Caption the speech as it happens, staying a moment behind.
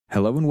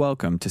Hello and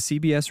welcome to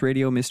CBS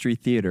Radio Mystery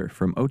Theater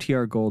from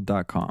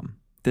OTRGold.com.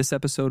 This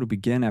episode will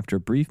begin after a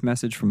brief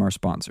message from our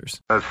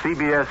sponsors. The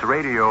CBS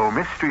Radio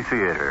Mystery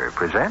Theater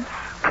presents...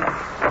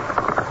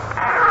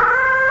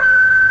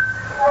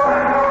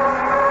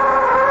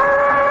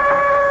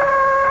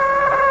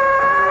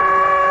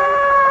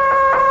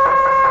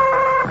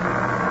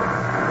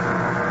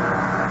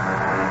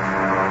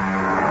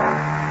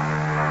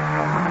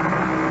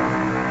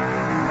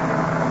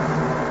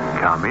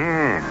 Come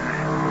in.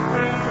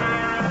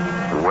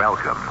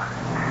 Welcome.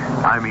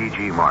 I'm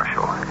E.G.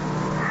 Marshall.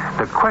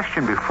 The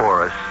question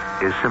before us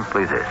is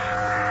simply this.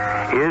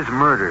 Is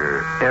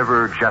murder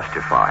ever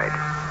justified?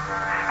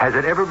 Has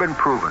it ever been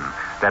proven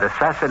that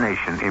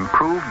assassination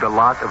improved the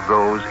lot of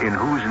those in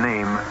whose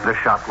name the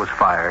shot was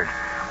fired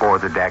or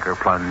the dagger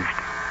plunged?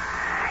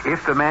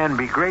 If the man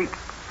be great,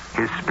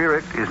 his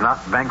spirit is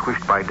not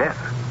vanquished by death.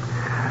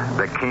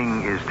 The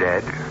king is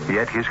dead,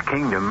 yet his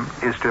kingdom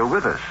is still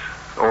with us.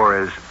 Or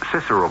as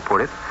Cicero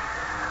put it,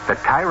 the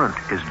tyrant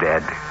is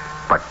dead,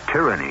 but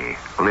tyranny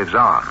lives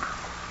on.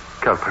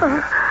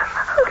 Calpurnia.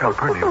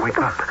 Calpurnia, wake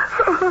up.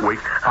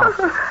 Wake up.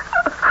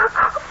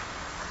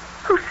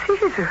 Oh,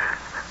 Caesar.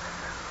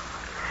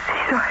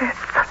 Caesar, I had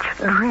such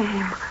a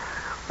dream.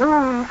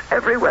 Wounds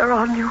everywhere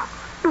on you.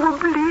 You were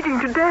bleeding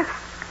to death.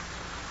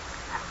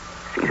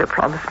 Caesar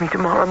promised me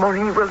tomorrow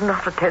morning you will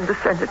not attend the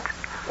Senate.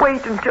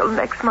 Wait until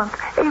next month,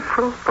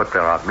 April. But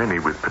there are many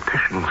with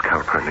petitions,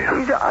 Calpurnia.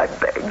 Caesar, I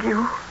beg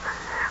you.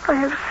 I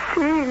have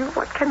seen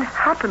what can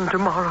happen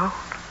tomorrow.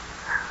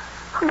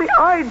 On the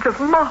Ides of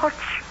March.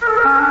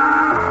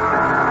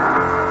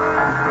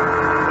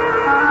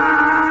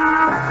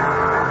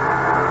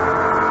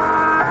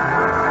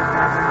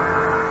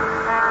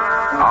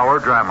 Our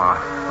drama,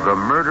 The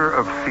Murder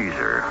of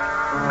Caesar,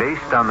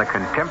 based on the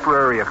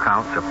contemporary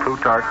accounts of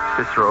Plutarch,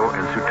 Cicero,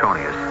 and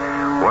Suetonius,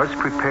 was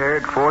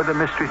prepared for the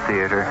Mystery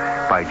Theater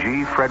by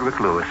G. Frederick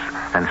Lewis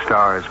and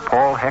stars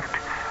Paul Hecht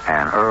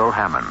and Earl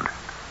Hammond.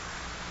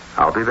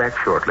 I'll be back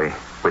shortly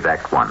with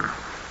Act One.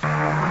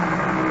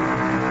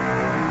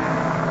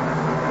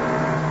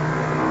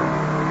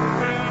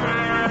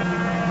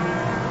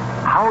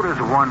 How does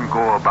one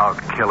go about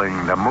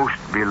killing the most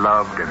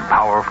beloved and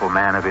powerful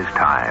man of his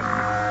time?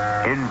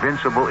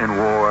 Invincible in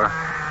war,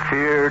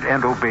 feared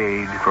and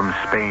obeyed from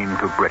Spain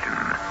to Britain.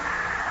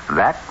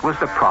 That was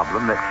the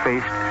problem that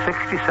faced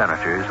 60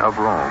 senators of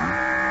Rome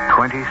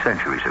 20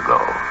 centuries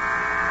ago.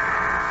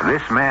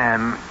 This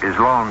man is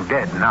long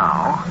dead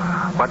now,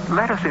 but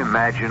let us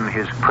imagine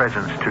his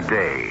presence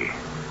today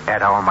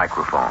at our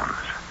microphones.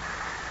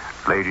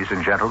 Ladies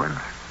and gentlemen,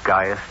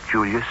 Gaius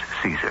Julius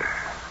Caesar.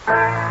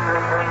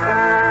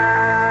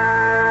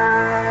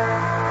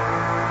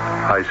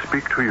 I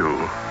speak to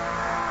you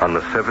on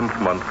the 7th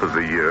month of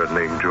the year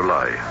named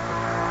July.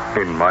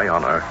 In my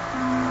honor,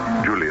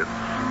 Julius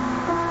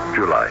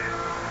July.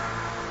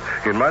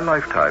 In my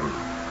lifetime,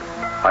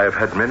 I have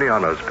had many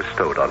honors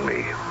bestowed on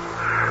me.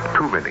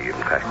 Too many,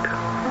 in fact.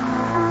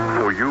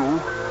 For you,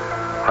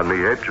 on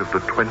the edge of the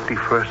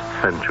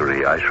 21st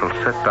century, I shall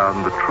set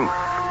down the truth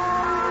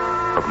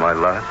of my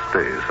last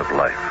days of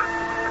life.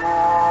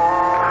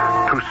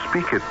 To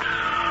speak it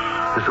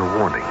is a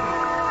warning.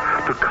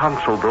 To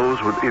counsel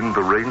those within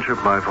the range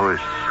of my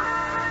voice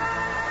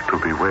to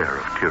beware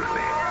of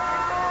tyranny.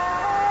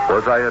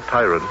 Was I a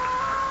tyrant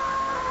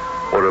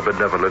or a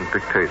benevolent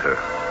dictator?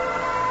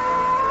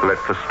 Let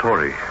the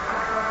story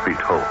be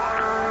told.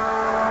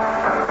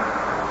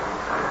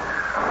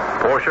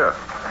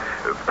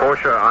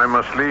 Portia, I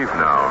must leave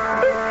now.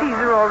 Is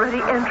Caesar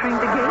already entering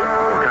the gate?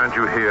 Can't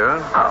you hear?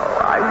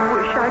 Oh, I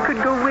wish I could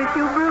go with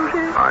you,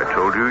 Brutus. I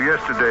told you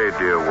yesterday,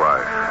 dear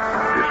wife.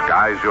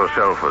 Disguise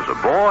yourself as a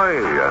boy,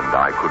 and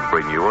I could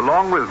bring you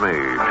along with me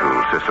to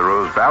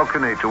Cicero's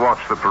balcony to watch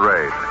the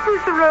parade.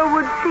 Cicero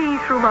would see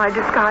through my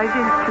disguise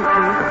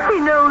instantly. He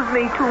knows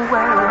me too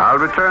well.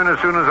 I'll return as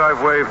soon as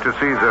I've waved to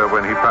Caesar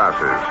when he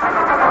passes.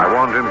 I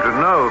want him to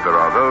know there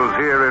are those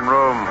here in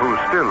Rome who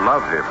still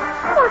love him.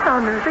 What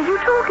on earth are you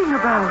talking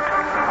about?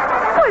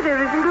 Why,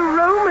 there isn't a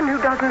Roman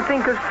who doesn't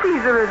think of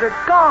Caesar as a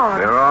god.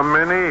 There are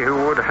many who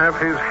would have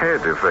his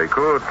head if they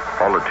could.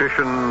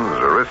 Politicians,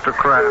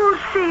 aristocrats. You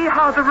see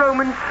how the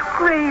Romans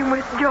scream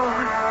with joy.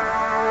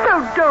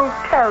 So don't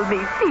tell me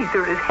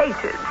Caesar is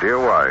hated. Dear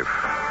wife,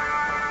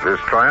 this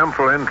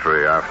triumphal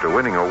entry after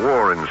winning a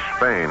war in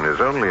Spain is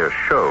only a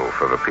show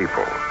for the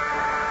people.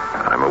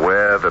 I'm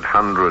aware that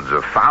hundreds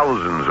of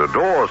thousands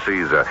adore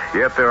Caesar,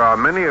 yet there are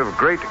many of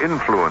great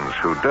influence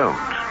who don't.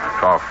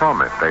 Far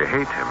from it, they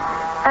hate him.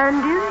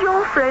 And is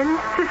your friend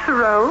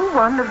Cicero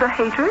one of the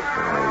haters?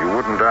 You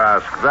wouldn't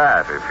ask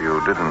that if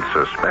you didn't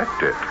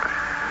suspect it.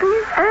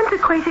 These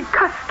antiquated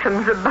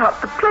customs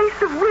about the place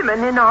of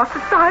women in our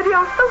society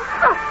are so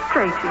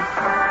frustrating.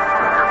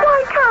 Why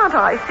can't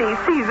I see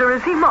Caesar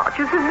as he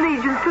marches his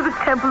legions to the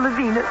Temple of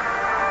Venus?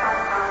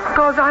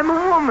 Because I'm a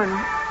woman.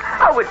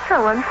 Oh, it's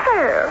so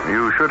unfair.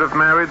 You should have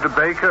married the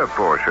baker,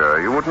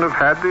 Portia. You wouldn't have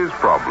had these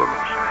problems.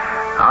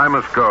 I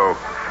must go.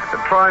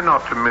 Try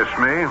not to miss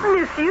me.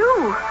 Miss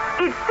you?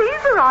 It's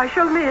Caesar I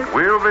shall miss.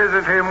 We'll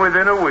visit him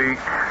within a week.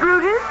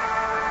 Brutus,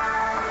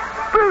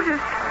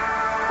 Brutus,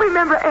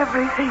 remember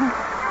everything.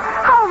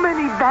 How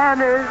many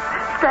banners,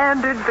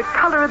 standards, the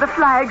color of the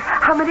flags,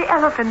 how many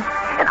elephants,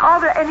 and are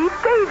there any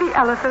baby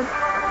elephants?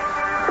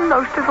 And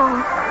most of all,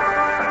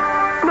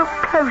 look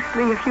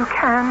closely if you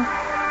can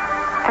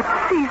at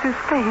Caesar's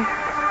face.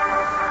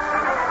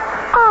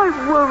 I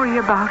worry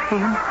about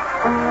him.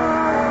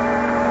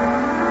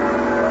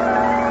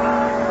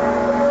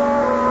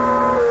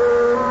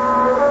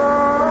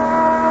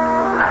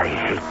 I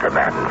hate the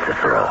man,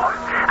 Cicero.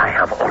 I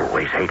have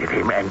always hated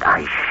him, and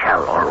I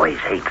shall always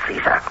hate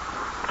Caesar,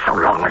 so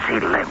long as he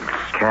lives.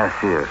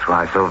 Cassius,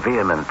 why so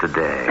vehement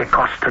today?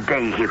 Because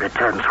today he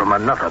returns from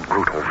another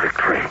brutal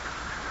victory.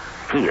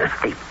 He is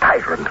a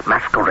tyrant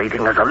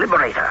masquerading as a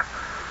liberator.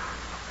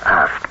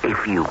 Ask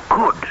if you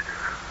could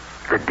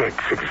the dead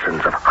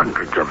citizens of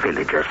hundreds of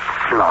villages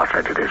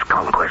slaughtered at his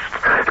conquest.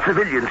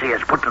 Civilians he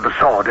has put to the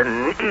sword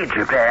in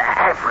Egypt,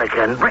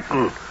 Africa, and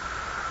Britain.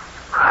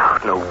 Oh,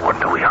 no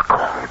wonder we are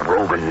called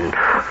Roman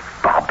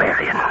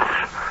barbarians.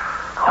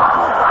 Oh,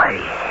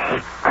 I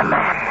hate the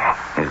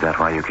man. Is that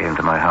why you came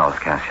to my house,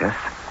 Cassius?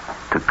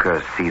 To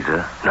curse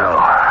Caesar? No,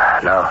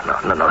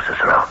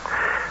 Cicero.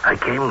 I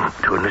came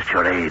to enlist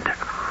your aid.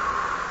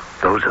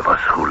 Those of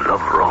us who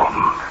love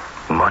Rome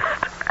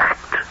must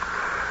act.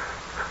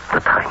 The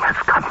time has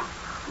come.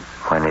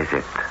 When is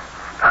it?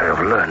 I have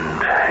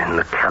learned in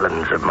the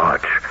calends of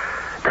March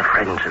the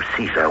friends of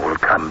Caesar will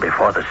come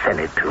before the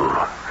Senate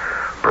to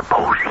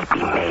propose he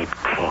be made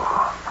king.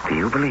 Do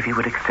you believe he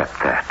would accept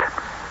that?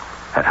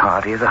 At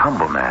heart, he is a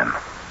humble man.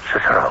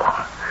 Cicero,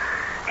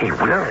 he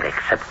will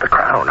accept the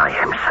crown, I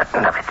am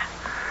certain of it.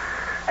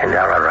 And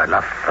there are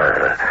enough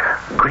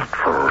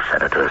grateful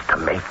senators to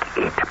make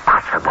it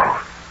possible.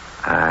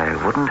 I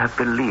wouldn't have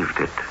believed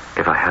it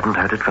if I hadn't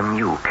heard it from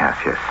you,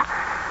 Cassius.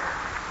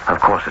 Of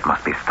course it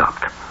must be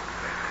stopped.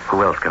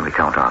 Who else can we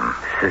count on?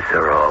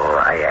 Cicero,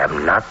 I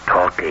am not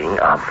talking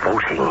of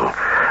voting.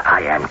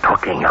 I am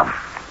talking of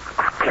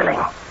killing.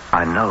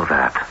 I know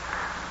that.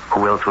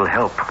 Who else will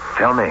help?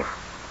 Tell me.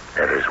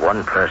 There is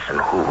one person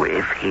who,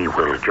 if he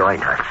will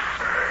join us,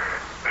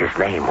 his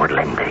name would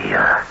lend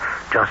a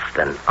just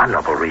and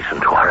honorable reason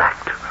to our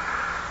act.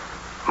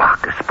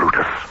 Marcus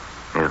Brutus.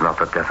 Is not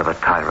the death of a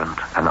tyrant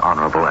an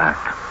honorable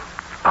act?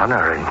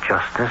 Honor and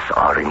justice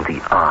are in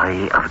the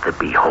eye of the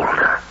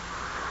beholder.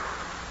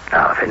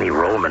 Now, if any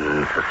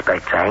Roman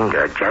suspects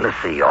anger,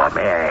 jealousy, or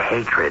mere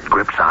hatred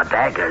grips our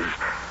daggers,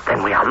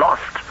 then we are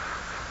lost.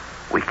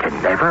 We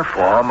can never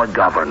form a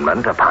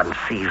government upon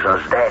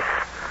Caesar's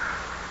death.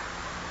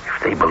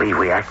 If they believe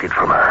we acted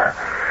from a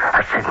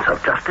sense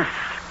of justice,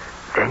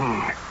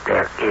 then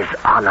there is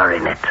honor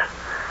in it.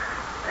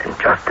 And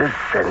justice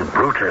and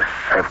Brutus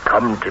have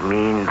come to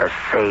mean the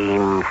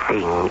same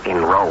thing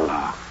in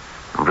Rome.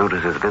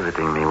 Brutus is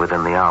visiting me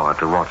within the hour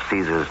to watch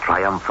Caesar's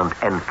triumphant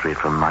entry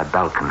from my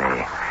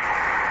balcony.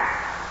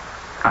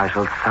 I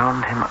shall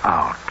sound him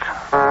out.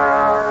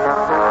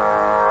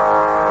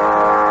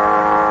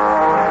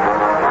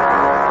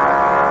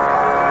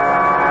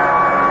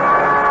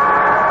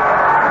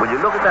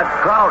 Look at that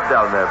crowd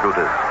down there,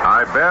 Brutus.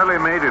 I barely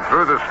made it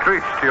through the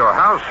streets to your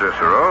house,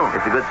 Cicero.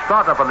 It's a good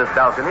spot up on this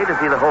balcony to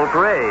see the whole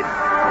parade.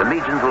 The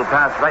legions will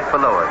pass right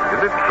below us.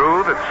 Is it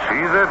true that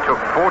Caesar took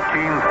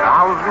 14,000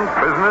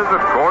 prisoners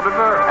at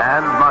Corduba?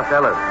 And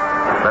Marcellus.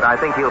 But I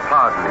think he'll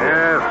pardon him.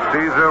 Yes,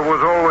 Caesar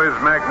was always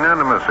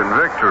magnanimous in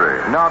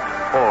victory. Not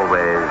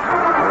always.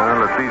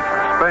 Well, at least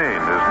Spain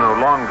is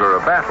no longer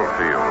a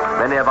battlefield.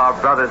 Many of our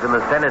brothers in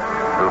the Senate,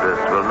 Brutus,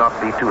 will not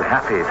be too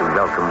happy to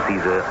welcome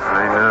Caesar.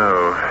 I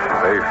know.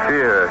 They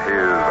fear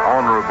his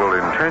honorable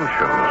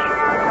intentions.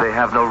 They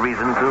have no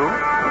reason to?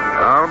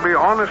 I'll be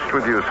honest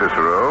with you,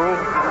 Cicero.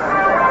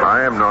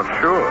 I am not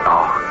sure.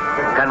 Oh,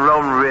 can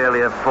Rome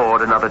really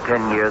afford another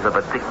 10 years of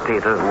a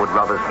dictator who would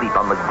rather sleep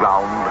on the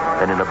ground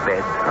than in a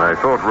bed? I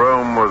thought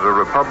Rome was a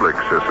republic,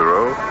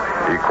 Cicero.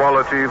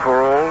 Equality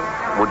for all.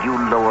 Would you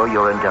lower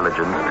your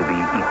intelligence to be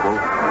equal?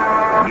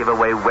 Give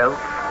away wealth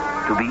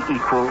to be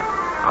equal?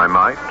 I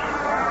might.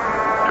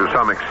 To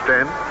some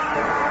extent.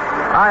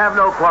 I have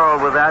no quarrel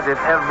with that if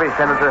every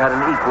senator had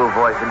an equal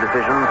voice in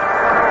decisions.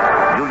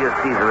 Julius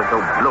Caesar is so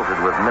bloated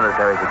with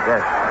military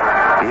success.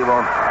 He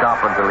won't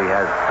stop until he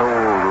has sole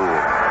rule.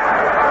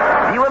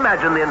 Do you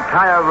imagine the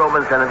entire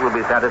Roman Senate will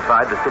be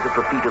satisfied to sit at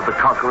the feet of the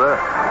conqueror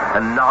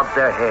and nod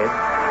their heads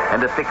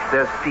and affix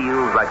their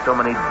seals like so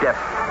many deaf,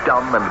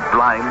 dumb, and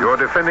blind? You're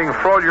defending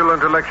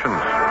fraudulent elections,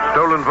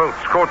 stolen votes,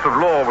 courts of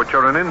law which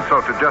are an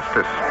insult to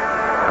justice.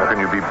 How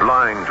can you be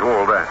blind to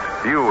all that?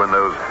 You and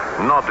those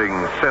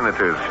nodding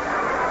senators.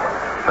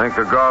 Thank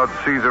the gods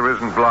Caesar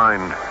isn't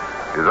blind.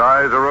 His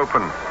eyes are open,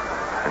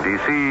 and he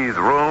sees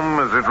Rome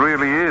as it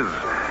really is.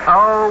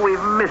 Oh, we've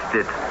missed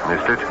it.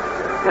 Missed it?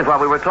 Yes, while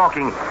we were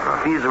talking,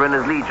 Caesar and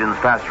his legions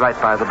passed right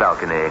by the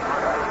balcony.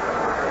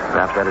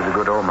 Perhaps that is a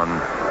good omen.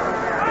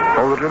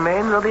 All that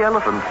remains are the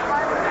elephants.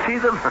 See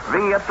them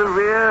bringing up the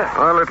rear?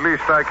 Well, at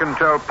least I can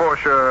tell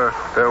Portia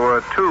there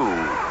were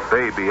 2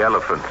 baby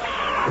elephants.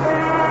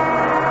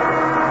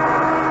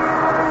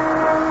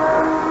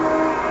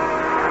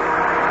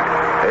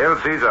 Hail,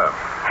 Caesar.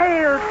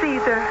 Hail,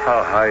 Caesar.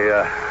 Oh,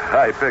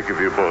 I beg of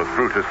you both,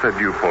 Brutus and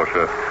you,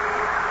 Portia.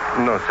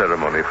 No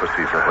ceremony for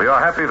Caesar. We are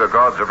happy the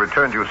gods have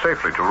returned you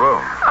safely to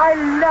Rome. I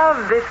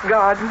love this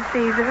garden,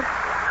 Caesar.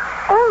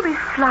 All these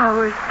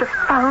flowers, the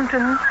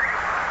fountains,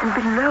 and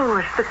below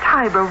us the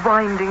Tiber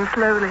winding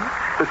slowly.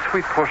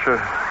 Sweet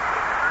Portia,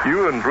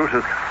 you and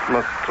Brutus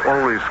must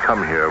always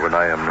come here when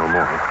I am no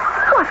more.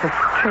 What a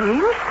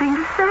strange thing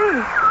to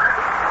say.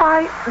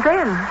 Why,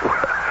 then?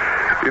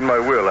 In my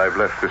will, I've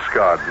left this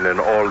garden and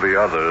all the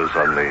others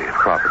on the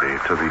property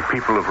to the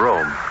people of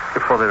Rome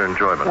for their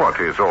enjoyment. What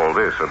is all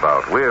this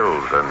about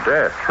wills and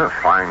death?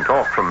 Fine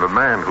talk from the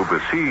man who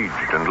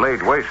besieged and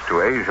laid waste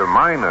to Asia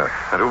Minor,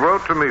 and who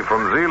wrote to me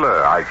from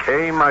Zela, I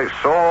came, I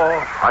saw,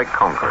 I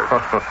conquered.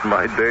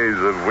 My days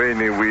of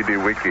weeny-weedy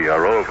wiki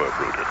are over,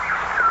 Brutus.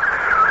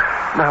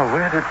 Now,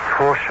 where did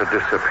Portia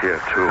disappear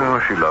to?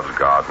 Oh, she loves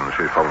gardens.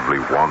 She's probably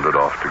wandered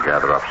off to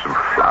gather up some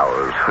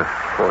flowers.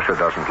 Portia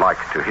doesn't like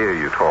to hear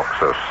you talk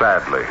so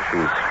sadly.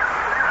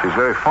 She's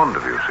very fond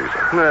of you,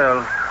 Caesar.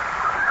 Well,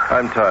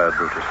 I'm tired,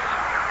 Brutus.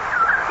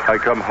 I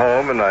come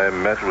home and I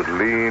am met with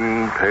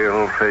lean,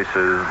 pale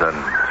faces and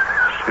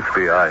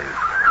shifty eyes.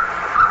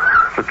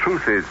 The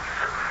truth is,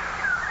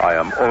 I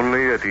am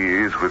only at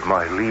ease with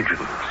my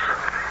legions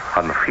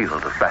on the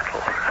field of battle.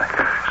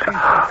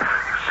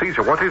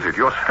 Caesar, what is it?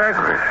 You're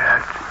staggering.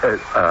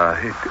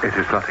 It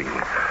is nothing.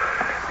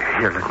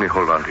 Here, let me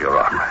hold on to your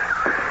arm.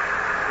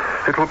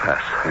 It will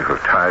pass. You have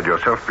tired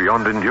yourself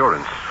beyond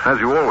endurance, as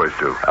you always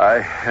do.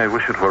 I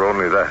wish it were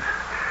only that.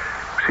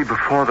 See,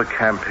 before the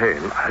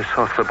campaign, I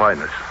saw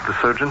Sabinus, the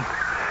surgeon.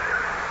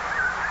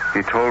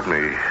 He told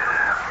me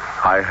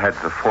I had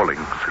the falling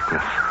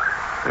sickness.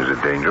 Is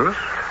it dangerous?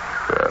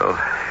 Well,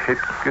 it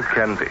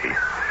can be.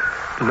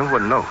 No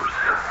one knows.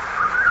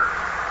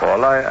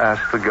 All I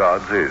ask the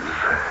gods is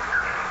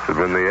that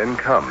when the end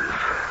comes,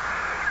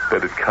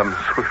 that it comes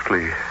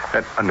swiftly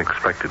and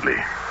unexpectedly.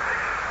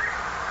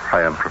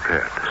 I am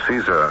prepared.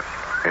 Caesar,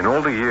 in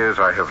all the years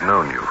I have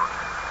known you,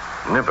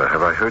 never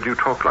have I heard you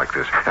talk like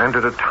this. And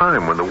at a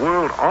time when the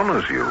world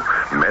honors you,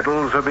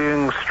 medals are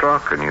being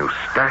struck, a new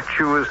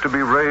statue is to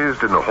be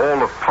raised in the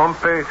hall of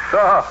Pompey.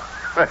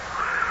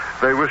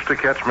 They wish to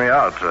catch me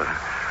out,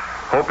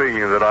 hoping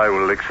that I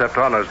will accept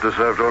honors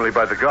deserved only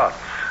by the gods.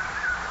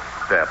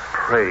 Their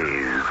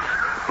praise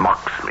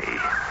mocks me.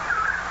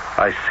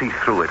 I see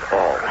through it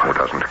all. Oh,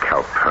 doesn't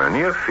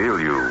Calpurnia feel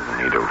you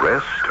need a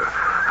rest,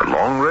 a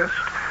long rest?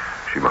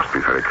 She must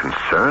be very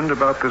concerned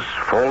about this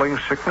falling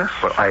sickness.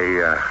 Well,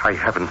 I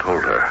haven't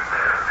told her.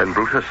 And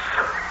Brutus,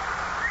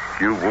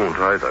 you won't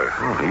either.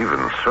 Oh,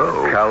 even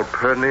so.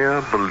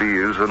 Calpurnia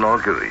believes in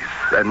auguries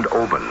and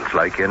omens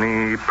like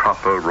any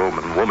proper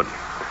Roman woman.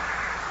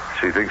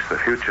 She thinks the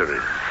future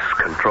is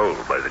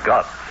controlled by the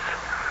gods.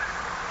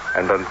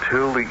 And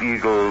until the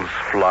eagles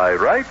fly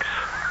right,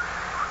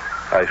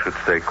 I should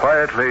stay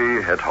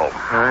quietly at home.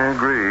 I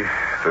agree.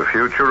 The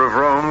future of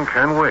Rome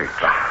can wait.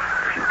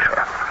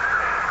 Future.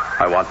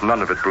 I want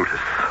none of it,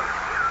 Brutus.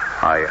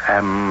 I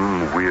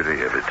am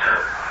weary of it.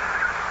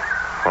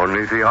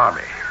 Only the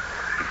army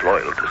is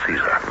loyal to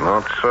Caesar.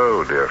 Not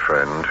so, dear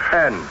friend.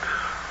 And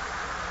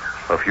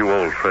a few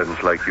old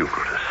friends like you,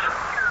 Brutus.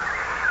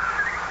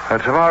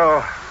 And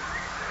tomorrow,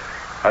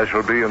 I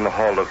shall be in the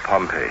hall of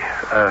Pompey.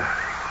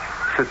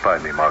 Sit by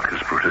me,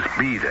 Marcus Brutus.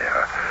 Be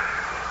there.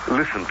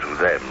 Listen to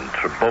them,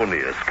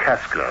 Trebonius,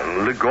 Casca,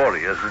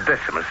 Ligorius,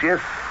 Decimus, yes,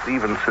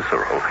 even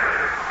Cicero.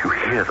 You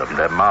hear them,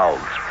 their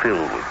mouths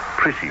filled with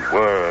pretty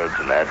words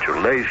and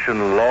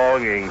adulation,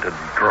 longing to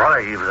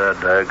drive their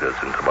daggers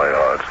into my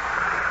heart.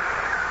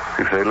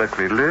 If they let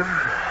me live,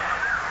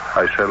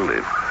 I shall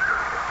live.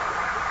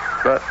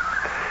 But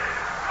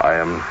I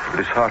am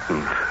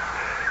disheartened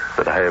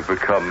that I have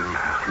become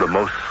the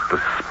most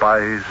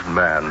despised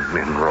man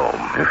in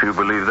Rome. If you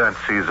believe that,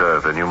 Caesar,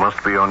 then you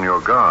must be on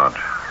your guard.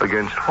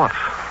 Against what?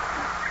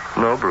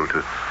 No,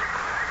 Brutus.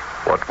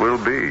 What will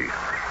be,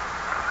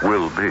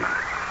 will be.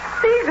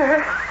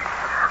 Caesar,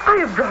 I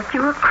have brought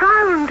you a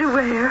crown to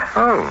wear.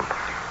 Oh,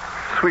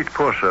 sweet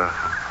Portia,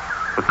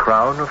 a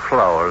crown of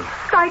flowers.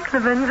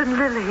 Cyclamens and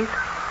lilies.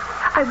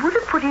 I would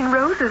have put in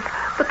roses,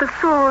 but the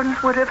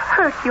thorns would have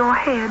hurt your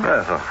head.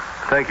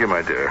 Thank you,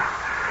 my dear.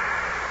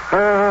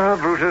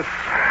 Brutus,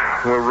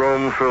 were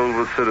Rome filled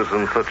with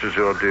citizens such as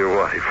your dear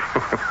wife.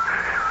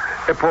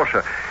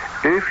 Portia,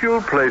 if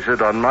you'll place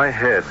it on my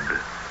head,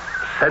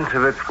 scent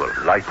of it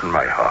will lighten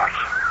my heart.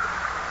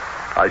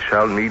 I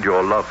shall need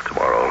your love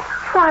tomorrow.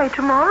 Why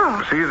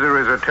tomorrow? Caesar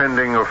is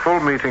attending a full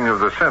meeting of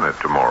the Senate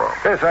tomorrow.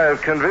 Yes, I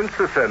have convinced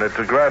the Senate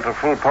to grant a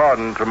full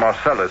pardon to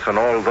Marcellus and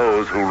all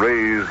those who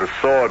raised the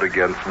sword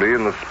against me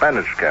in the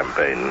Spanish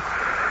campaign.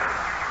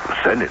 The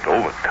Senate,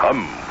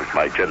 overcome with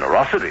my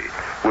generosity,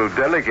 will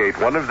delegate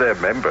one of their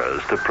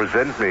members to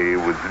present me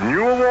with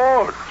new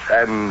awards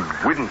and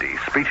windy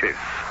speeches.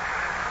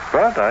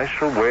 But I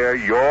shall wear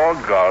your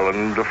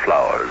garland of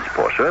flowers,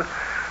 Portia,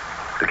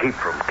 to keep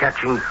from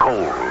catching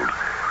cold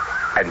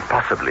and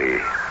possibly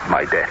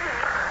my death.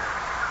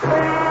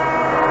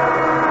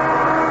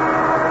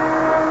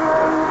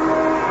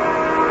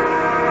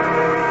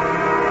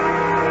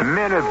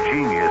 Men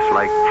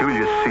like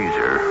Julius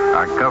Caesar,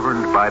 are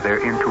governed by their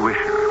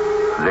intuition.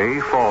 They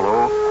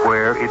follow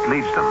where it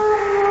leads them.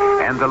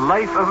 And the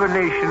life of a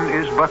nation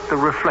is but the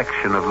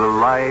reflection of the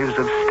lives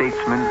of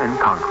statesmen and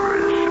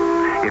conquerors.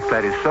 If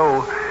that is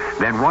so,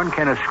 then one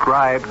can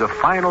ascribe the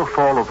final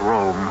fall of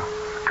Rome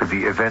to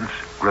the events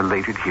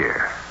related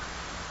here.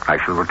 I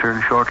shall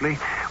return shortly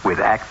with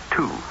Act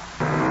 2.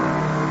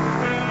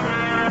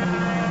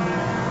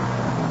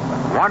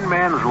 One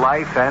man's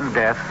life and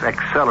death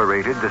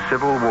accelerated the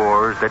civil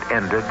wars that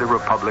ended the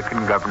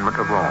Republican government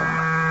of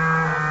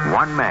Rome.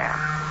 One man.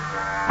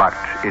 But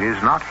it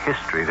is not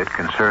history that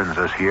concerns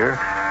us here,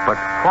 but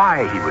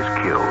why he was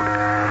killed,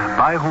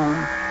 by whom,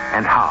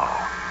 and how.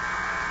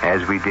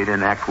 As we did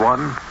in Act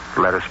 1,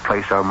 let us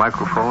place our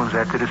microphones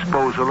at the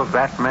disposal of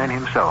that man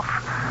himself,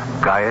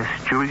 Gaius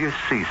Julius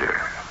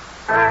Caesar.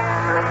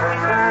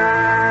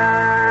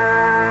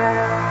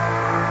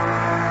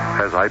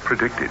 As I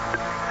predicted,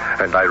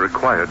 and I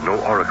required no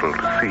oracle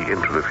to see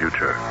into the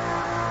future,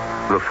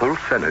 the full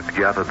Senate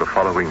gathered the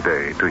following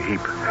day to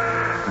heap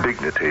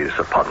dignities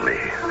upon me,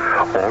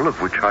 all of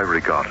which I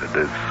regarded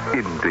as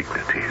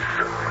indignities.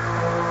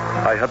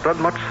 I had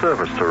done much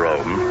service to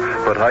Rome,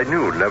 but I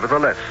knew,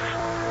 nevertheless,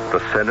 the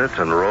Senate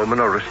and Roman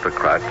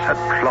aristocrats had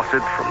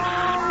plotted from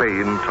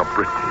Spain to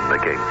Britain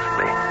against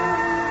me.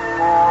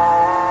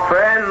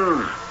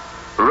 Friends,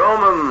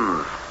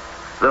 Romans,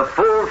 the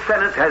full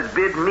Senate has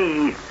bid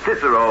me,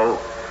 Cicero,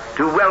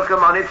 to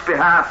welcome on its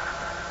behalf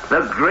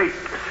the great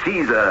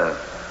Caesar.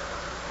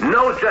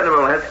 No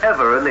general has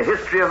ever in the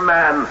history of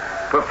man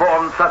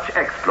performed such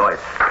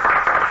exploits.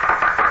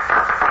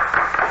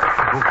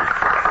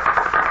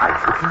 I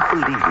couldn't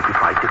believe it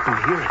if I didn't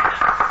hear it.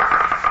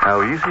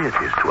 How easy it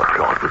is to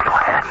applaud with your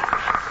hands.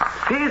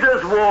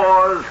 Caesar's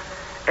wars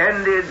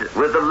ended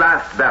with the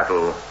last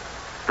battle.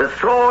 The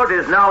sword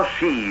is now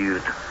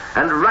sheathed,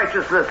 and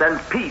righteousness and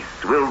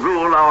peace will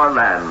rule our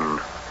land.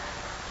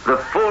 The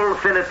full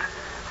Senate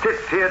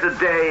sits here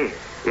today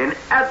in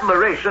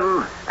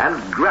admiration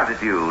and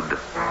gratitude.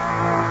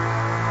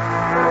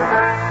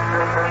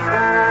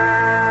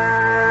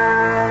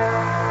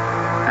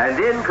 And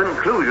in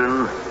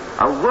conclusion,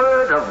 a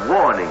word of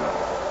warning.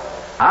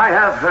 I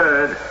have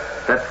heard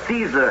that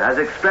Caesar has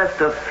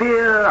expressed a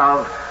fear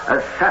of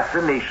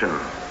assassination.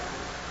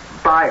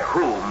 By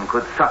whom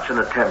could such an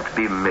attempt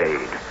be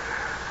made?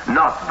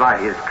 Not by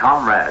his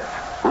comrades,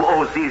 who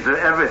owe Caesar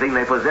everything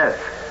they possess.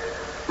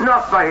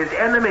 Not by his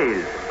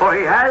enemies, for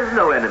he has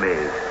no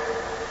enemies.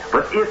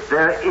 But if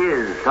there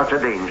is such a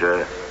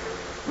danger,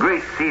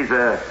 great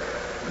Caesar,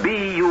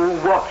 be you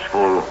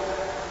watchful.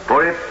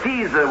 For if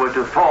Caesar were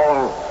to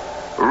fall,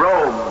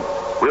 Rome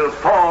will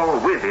fall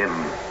with him.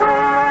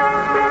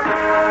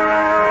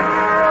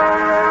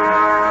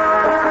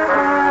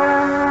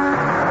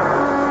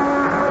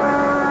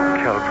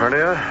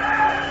 Calpurnia,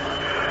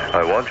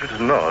 I want you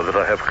to know that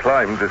I have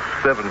climbed this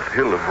seventh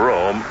hill of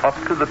Rome up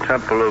to the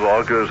temple of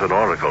augurs and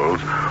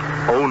oracles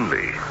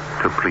only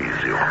to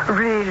please you.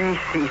 Really,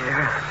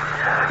 Caesar?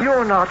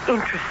 You're not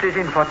interested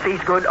in what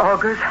these good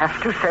augurs have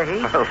to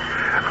say? Well,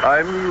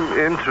 I'm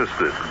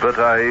interested, but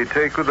I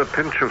take with a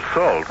pinch of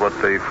salt what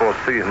they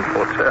foresee and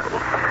foretell.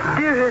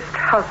 Dearest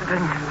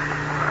husband,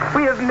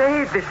 we have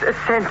made this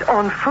ascent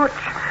on foot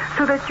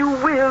so that you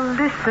will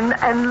listen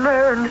and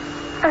learn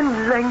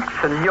and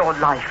lengthen your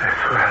life.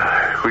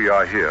 Well, we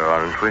are here,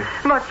 aren't we?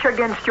 Much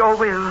against your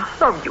will.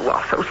 Oh, you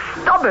are so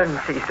stubborn,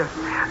 Caesar.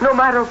 No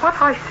matter what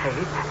I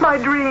say, my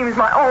dreams,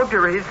 my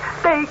auguries,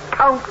 they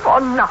count for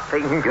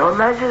nothing. Your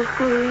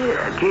Majesty,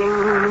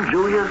 King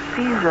Julius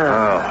Caesar.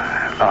 Oh,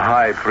 a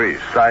high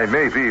priest. I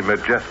may be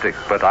majestic,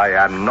 but I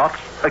am not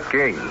a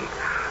king.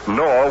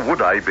 Nor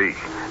would I be.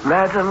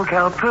 Madam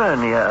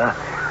Calpurnia,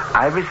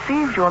 I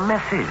received your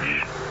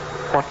message.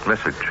 What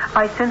message?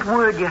 I sent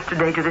word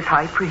yesterday to this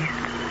high priest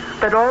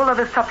that all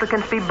other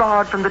supplicants be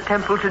barred from the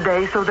temple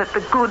today so that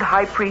the good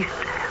high priest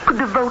could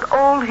devote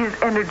all his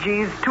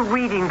energies to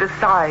reading the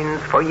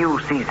signs for you,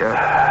 Caesar.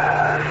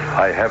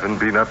 I haven't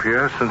been up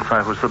here since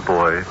I was a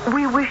boy.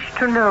 We wish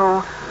to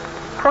know,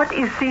 what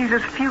is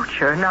Caesar's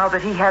future now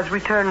that he has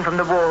returned from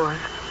the wars?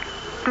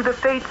 Do the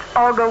fates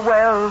augur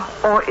well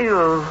or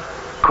ill?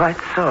 Quite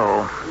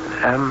so.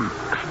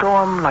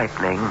 Storm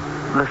lightning,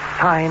 the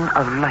sign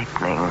of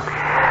lightning.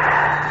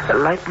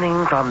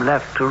 Lightning from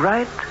left to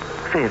right,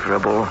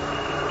 favorable.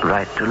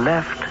 Right to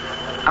left,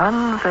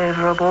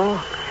 unfavorable.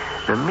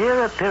 The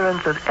mere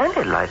appearance of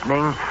any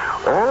lightning,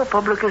 all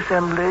public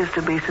assemblies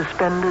to be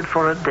suspended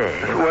for a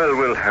day. Well,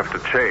 we'll have to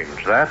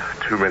change that.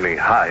 Too many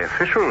high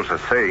officials are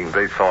saying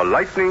they saw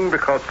lightning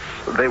because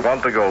they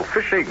want to go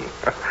fishing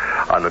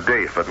on the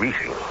day of a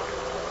meeting.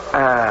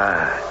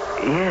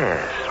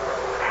 Yes.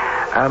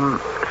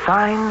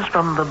 Signs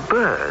from the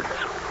birds.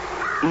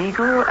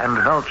 Eagle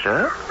and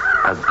vulture,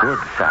 a good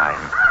sign.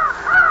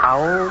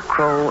 Owl,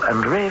 crow,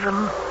 and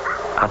raven,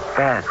 a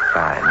bad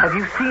sign. Have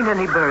you seen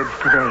any birds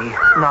today?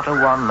 Not a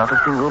one, not a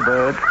single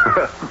bird.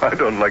 I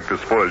don't like to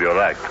spoil your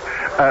act,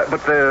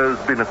 but there's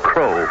been a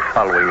crow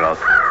following us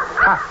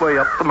halfway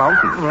up the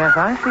mountain. Yes,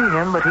 I see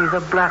him, but he's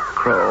a black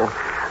crow.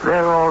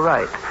 They're all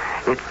right.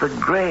 It's the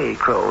gray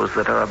crows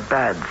that are a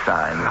bad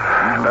sign.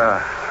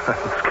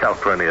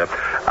 Calpurnia,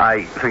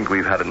 I think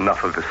we've had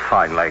enough of this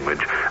fine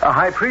language.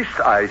 High Priest,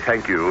 I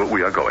thank you.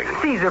 We are going.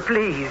 Caesar,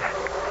 please.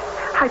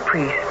 High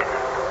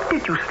Priest,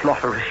 did you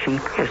slaughter a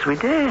sheep? Yes, we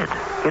did.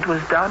 It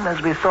was done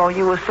as we saw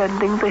you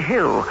ascending the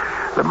hill.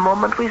 The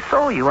moment we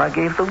saw you, I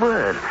gave the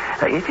word.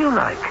 If you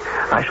like,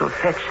 I shall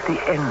fetch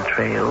the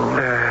entrails.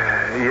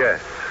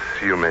 Yes,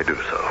 you may do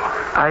so.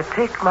 I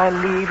take my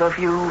leave of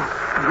you,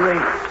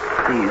 great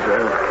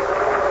Caesar.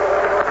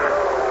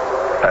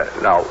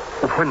 Now,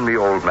 when the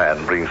old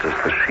man brings us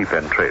the sheep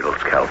entrails,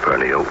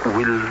 Calpurnia,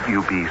 will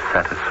you be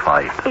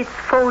satisfied? It's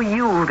for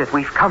you that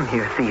we've come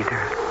here,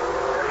 Caesar.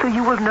 So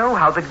you will know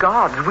how the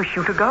gods wish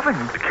you to govern.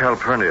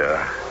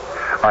 Calpurnia,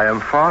 I am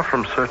far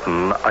from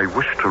certain I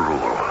wish to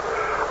rule.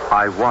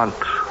 I want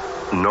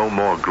no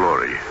more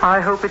glory. I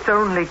hope it's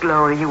only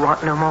glory you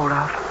want no more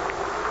of.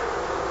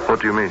 What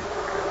do you mean?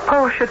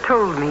 Portia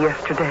told me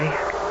yesterday.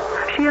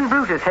 She and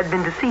Brutus had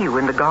been to see you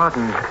in the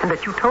gardens, and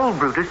that you told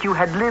Brutus you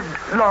had lived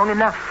long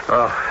enough.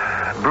 Oh,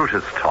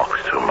 Brutus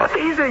talks too much.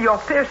 Caesar, you're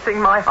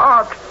piercing my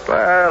heart.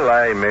 Well,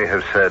 I may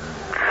have said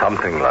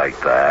something like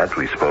that.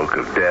 We spoke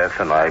of death,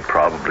 and I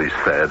probably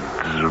said,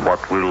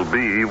 what will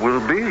be,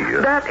 will be.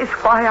 That is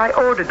why I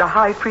ordered the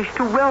high priest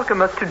to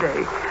welcome us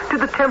today to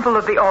the Temple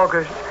of the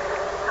Augurs.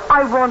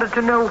 I wanted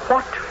to know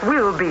what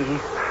will be.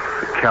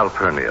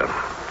 Calpurnia,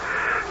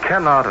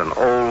 cannot an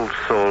old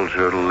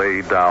soldier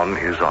lay down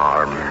his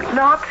arms?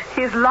 Not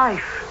his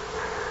life.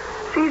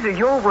 Caesar,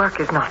 your work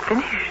is not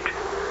finished.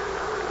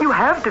 You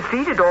have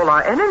defeated all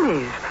our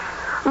enemies.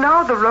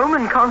 Now the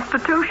Roman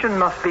constitution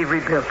must be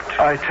rebuilt.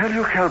 I tell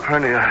you,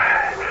 Calpurnia,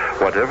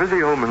 whatever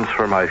the omens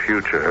for my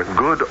future,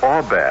 good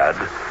or bad,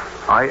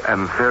 I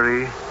am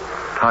very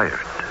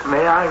tired.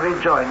 May I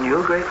rejoin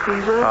you, great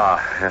Caesar?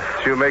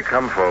 Yes, you may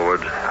come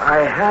forward.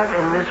 I have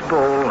in this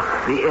bowl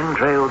the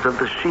entrails of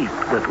the sheep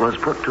that was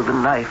put to the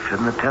knife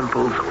in the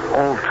temple's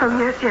altar.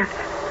 Oh, yes.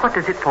 What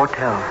does it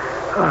foretell?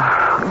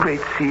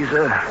 Great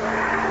Caesar,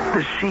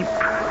 the sheep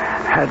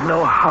had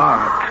no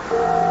heart.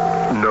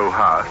 No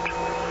heart?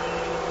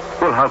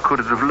 Well, how could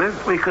it have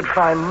lived? We could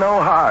find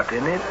no heart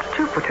in it.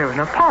 Jupiter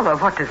and Apollo,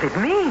 what does it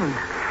mean?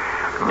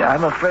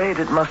 I'm afraid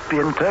it must be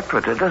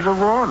interpreted as a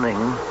warning.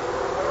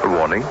 A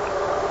warning?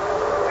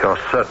 You're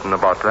certain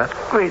about that?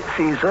 Great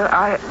Caesar,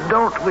 I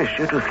don't wish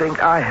you to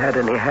think I had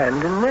any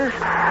hand in this.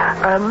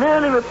 I'm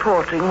merely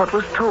reporting what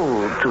was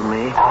told to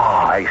me.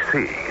 I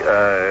see.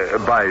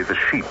 By the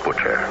sheep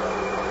butcher.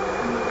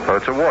 So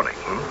it's a warning.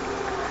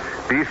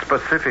 Be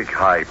specific,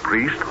 High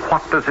Priest.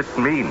 What does it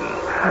mean?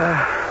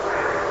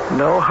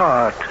 No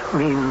heart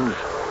means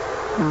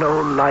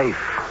no life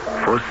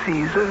for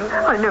Caesar.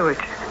 I knew it.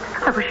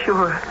 I was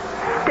sure.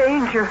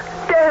 Danger.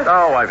 Death.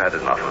 Oh, I've had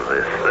enough of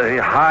this.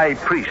 High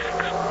Priests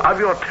of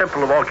your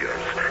Temple of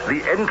Augurs,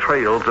 the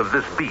entrails of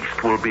this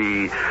beast will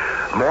be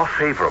more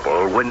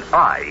favorable when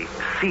I,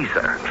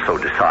 Caesar, so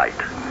decide.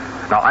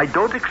 Now, I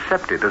don't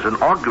accept it as an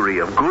augury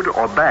of good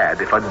or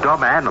bad if a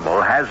dumb animal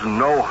has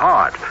no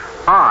heart.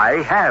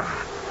 I have.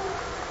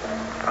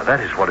 Now, that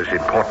is what is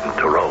important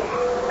to Rome.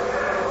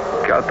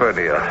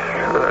 Calpurnia,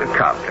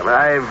 come.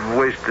 I've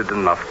wasted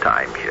enough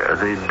time here.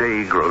 The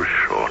day grows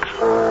short.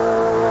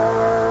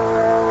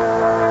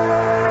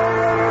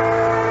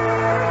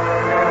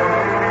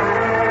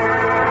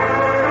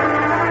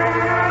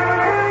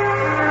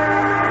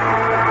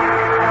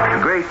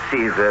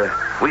 Caesar,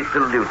 we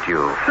salute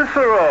you.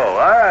 Cicero,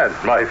 and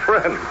my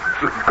friends.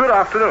 Good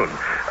afternoon.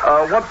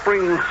 What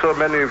brings so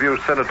many of you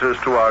senators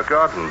to our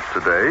gardens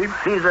today?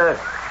 Caesar,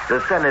 the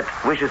Senate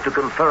wishes to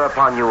confer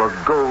upon you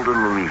a golden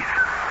wreath.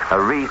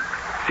 A wreath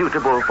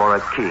suitable for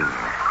a king.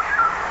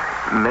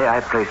 May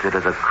I place it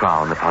as a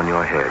crown upon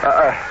your head?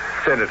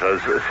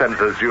 Senators,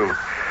 you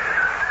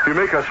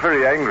make us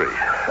very angry.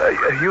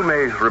 You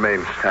may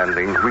remain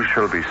standing. We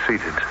shall be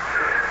seated.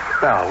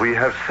 Now, we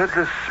have said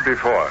this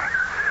before.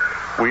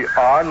 We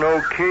are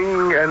no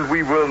king, and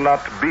we will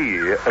not be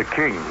a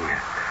king.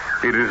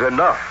 It is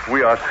enough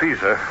we are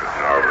Caesar.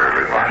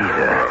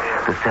 Caesar,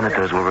 the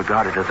senators will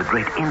regard it as a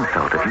great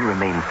insult if you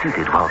remain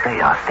seated while they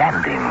are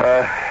standing.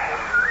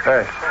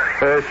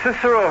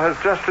 Cicero has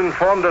just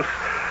informed us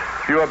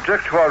you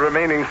object to our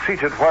remaining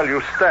seated while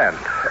you stand.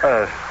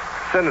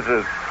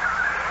 Senators,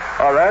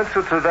 our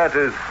answer to that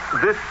is,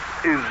 this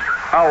is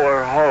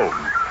our home.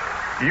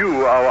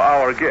 You are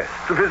our guests,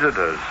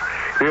 visitors.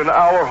 In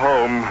our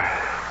home,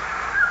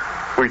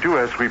 we do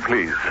as we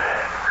please.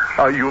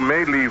 You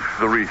may leave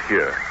the wreath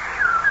here.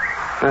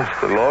 Yes,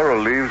 the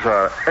laurel leaves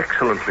are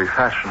excellently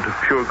fashioned of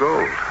pure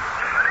gold.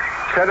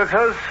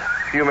 Senators,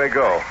 you may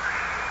go.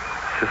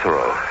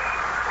 Cicero,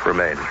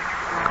 remain.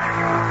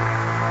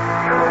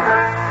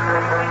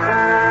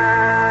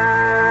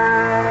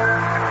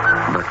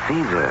 But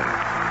Caesar,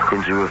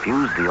 since you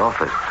refused the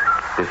office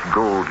this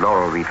gold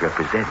laurel wreath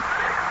represents,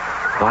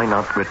 why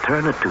not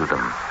return it to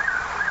them?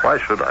 Why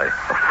should I?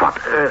 What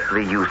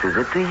earthly use is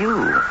it to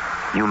you?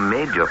 You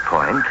made your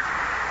point.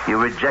 You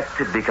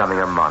rejected becoming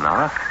a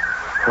monarch.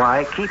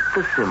 Why keep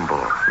the symbol?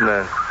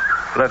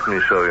 Let me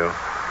show you.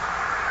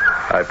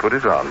 I put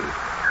it on.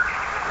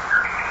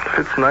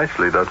 Fits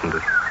nicely, doesn't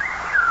it?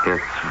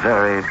 It's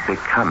very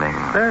becoming.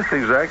 Yes,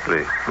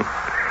 exactly.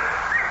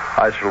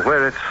 I shall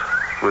wear it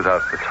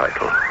without the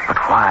title. But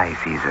why,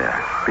 Caesar?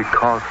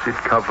 Because it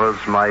covers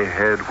my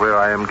head where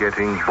I am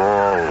getting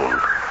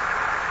bald.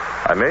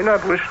 I may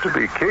not wish to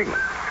be king,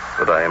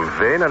 but I am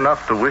vain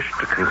enough to wish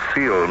to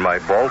conceal my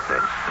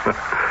baldness.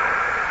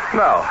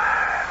 Now,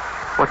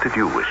 what did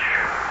you wish?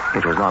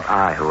 It was not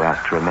I who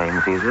asked to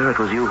remain, Caesar. It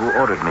was you who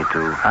ordered me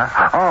to.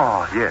 Huh?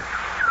 Oh, yes.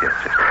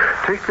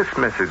 Take this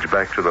message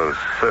back to those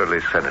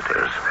surly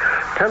senators.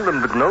 Tell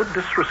them that no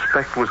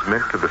disrespect was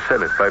meant to the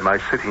Senate by my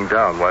sitting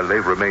down while they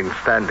remained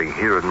standing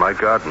here in my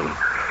garden.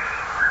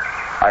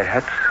 I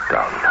had to sit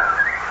down.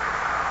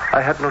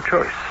 I had no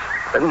choice.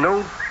 And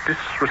no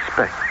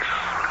disrespect,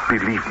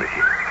 believe me.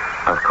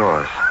 Of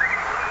course.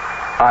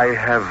 I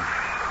have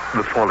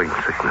the falling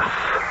sickness.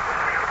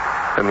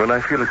 And when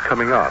I feel it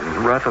coming on,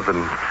 rather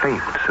than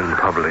faint in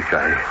public,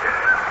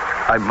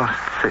 I must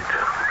sit.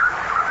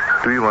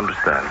 Do you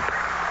understand?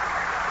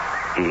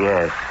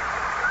 Yes.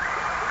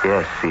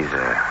 Yes,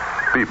 Caesar.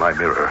 Be my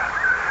mirror.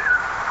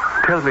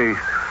 Tell me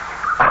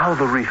how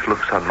the wreath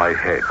looks on my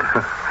head.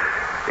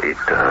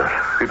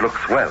 It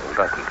looks well,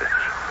 doesn't it?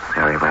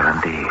 Very well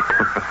indeed.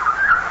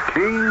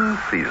 King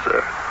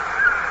Caesar.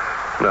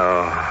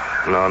 No,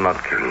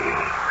 not king.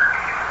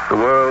 The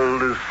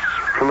world is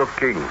full of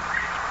kings,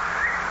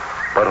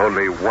 but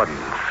only one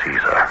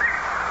Caesar.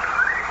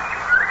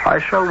 I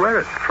shall wear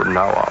it from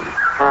now on.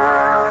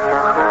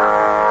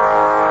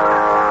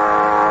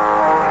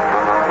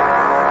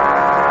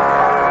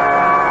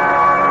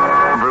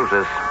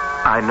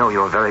 I know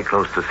you're very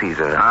close to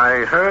Caesar.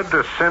 I heard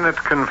the Senate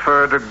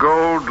conferred a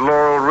gold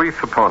laurel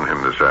wreath upon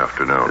him this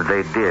afternoon.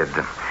 They did.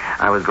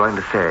 I was going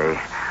to say,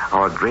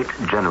 our great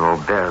general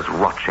bears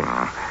watching.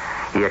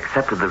 He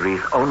accepted the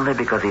wreath only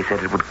because he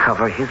said it would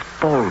cover his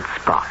bald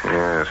spot.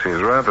 Yes,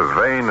 he's rather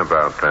vain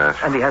about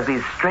that. And he has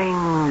these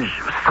strange,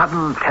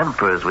 sudden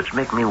tempers which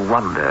make me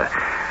wonder.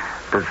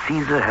 Does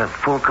Caesar have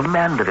full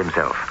command of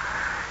himself?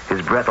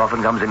 His breath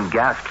often comes in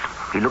gasps.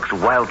 He looks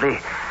wildly.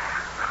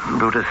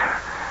 Brutus,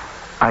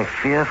 I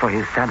fear for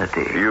his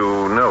sanity.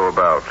 You know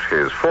about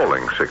his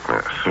falling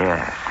sickness?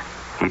 Yes,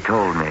 he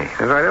told me.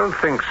 Yes, I don't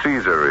think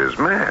Caesar is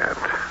mad.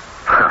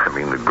 I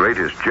mean, the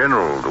greatest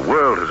general the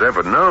world has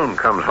ever known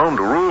comes home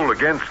to rule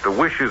against the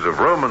wishes of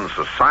Roman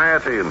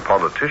society and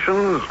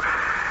politicians.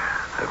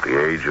 At the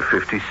age of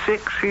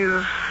 56,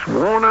 he's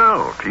worn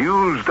out,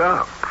 used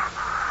up.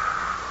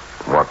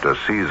 What does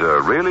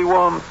Caesar really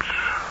want?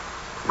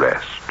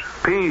 Rest,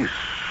 peace,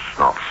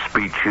 not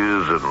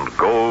speeches and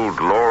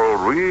gold laurel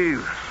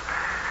wreaths.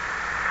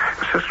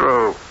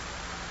 Cicero,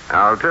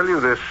 I'll tell you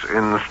this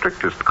in the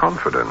strictest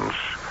confidence.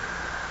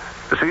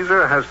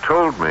 Caesar has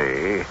told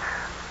me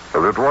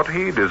that what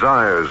he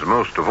desires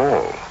most of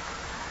all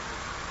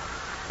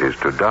is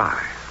to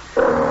die.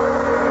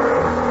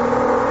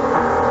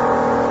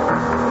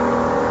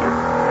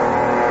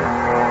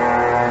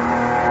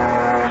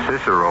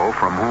 Cicero,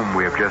 from whom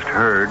we have just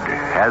heard,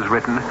 has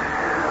written,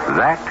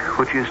 "That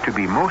which is to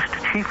be most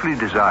chiefly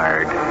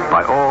desired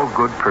by all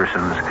good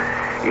persons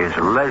is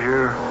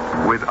leisure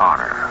with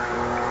honor."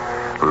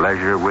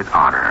 Leisure with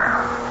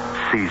honor.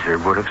 Caesar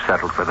would have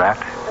settled for that,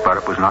 but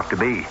it was not to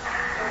be.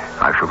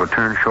 I shall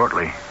return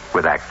shortly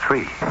with Act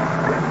 3.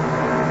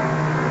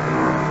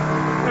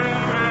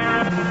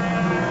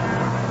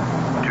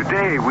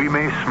 Today we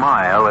may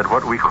smile at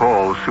what we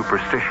call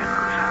superstitions,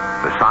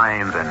 the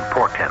signs and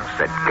portents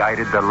that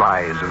guided the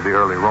lives of the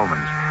early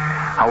Romans.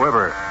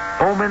 However,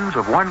 omens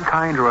of one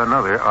kind or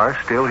another are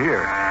still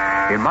here.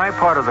 In my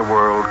part of the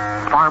world,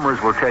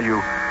 farmers will tell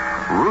you,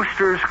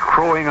 roosters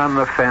crowing on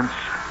the fence,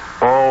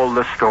 all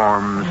the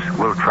storms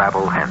will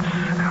travel hence.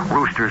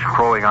 Roosters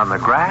crowing on the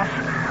grass,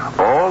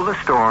 all the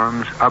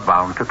storms are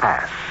bound to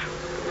pass.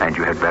 And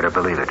you had better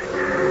believe it.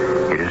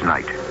 It is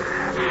night.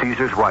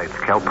 Caesar's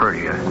wife,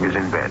 Calpurnia, is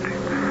in bed,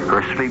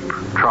 her sleep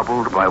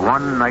troubled by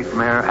one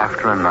nightmare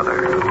after another.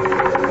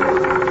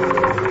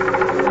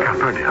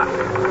 Calpurnia.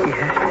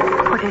 Yes?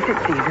 What is it,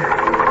 Caesar?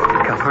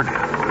 Calpurnia.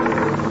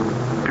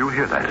 Do you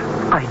hear that?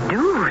 I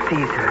do,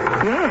 Caesar.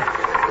 Yes.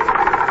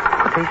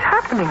 What is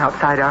happening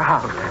outside our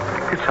house?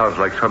 It sounds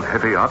like some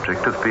heavy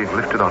object is being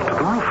lifted onto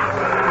the roof.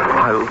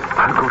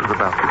 I'll go to the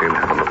balcony and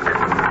have a look.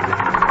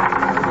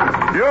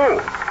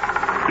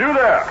 You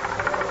there!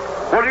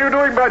 What are you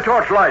doing by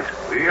torchlight?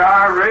 We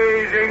are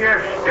raising a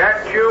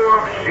statue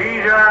of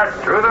Caesar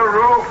to the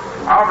roof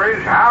of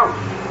his house.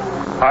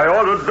 I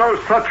ordered no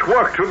such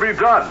work to be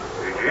done.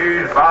 It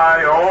is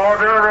by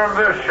order of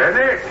the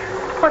Senate.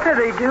 What are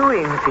they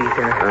doing,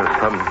 Caesar?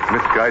 Some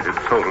misguided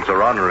souls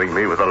are honoring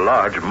me with a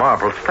large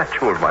marble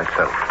statue of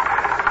myself.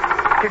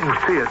 Can you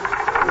see it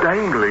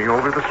dangling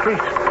over the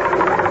street?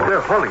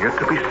 They're hauling it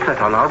to be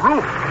set on our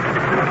roof.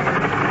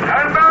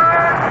 Stand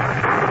back!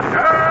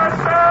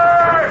 Stand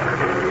back!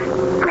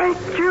 Great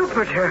Jupiter!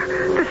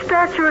 Jupiter! The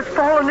statue has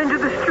fallen into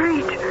the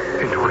street.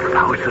 Into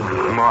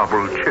 1,000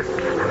 marble chips.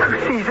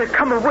 Caesar,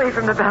 come away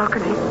from the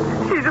balcony.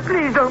 Caesar,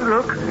 please don't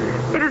look.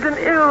 It is an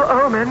ill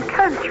omen.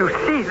 Can't you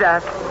see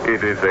that?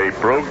 It is a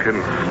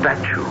broken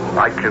statue.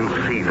 I can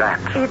see that.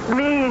 It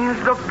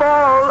means the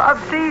fall of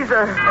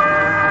Caesar.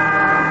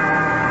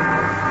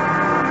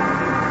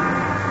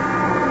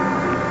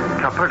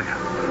 Calpurnia.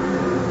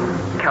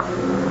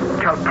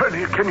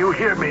 Calpurnia, can you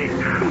hear me?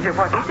 Caesar,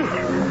 what is it?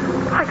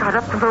 I got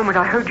up the moment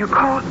I heard you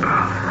call.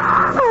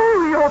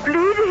 Oh, you're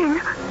bleeding.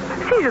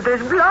 Caesar,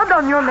 there's blood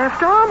on your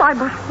left arm. I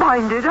must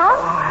bind it up.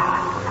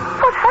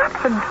 What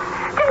happened?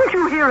 Didn't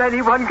you hear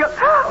anyone go?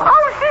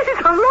 Oh,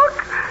 Caesar,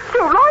 look!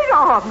 Your right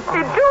arm.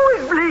 It too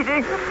is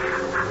bleeding.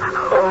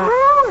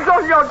 Wounds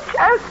on your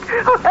chest.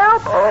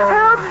 Help!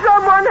 Help!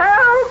 Someone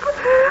help!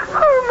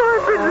 Oh, my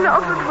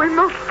beloved, we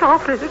must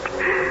stop it.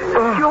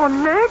 Your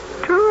neck,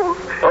 too.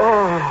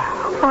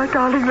 Oh, my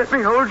darling, let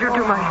me hold you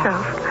to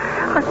myself.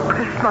 I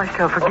press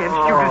myself against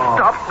you to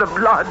stop the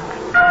blood.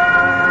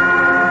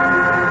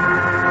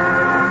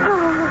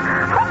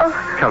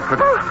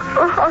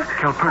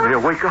 Calpurnia,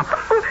 wake up.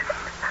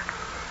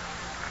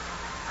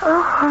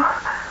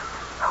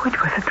 Oh, it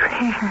was a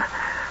dream.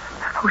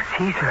 Oh,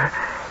 Caesar,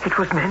 it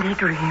was many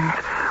dreams.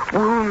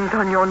 Wounds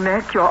on your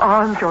neck, your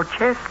arms, your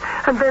chest,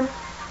 and then...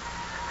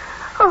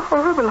 Oh,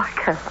 horrible, I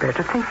can't bear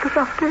to think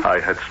about it. I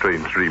had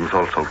strange dreams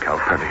also,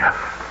 Calpurnia.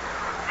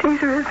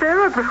 Caesar, is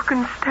there a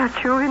broken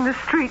statue in the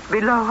street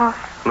below us?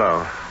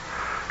 No,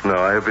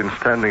 I have been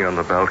standing on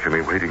the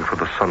balcony waiting for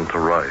the sun to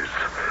rise.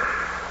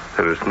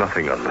 There is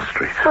nothing on the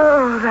street.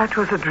 Oh, that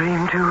was a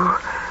dream, too.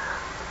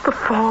 The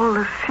fall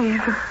of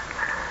Caesar.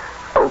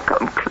 Oh,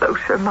 come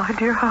closer, my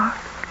dear heart.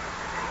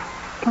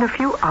 In a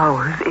few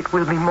hours, it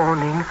will be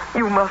morning.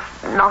 You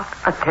must not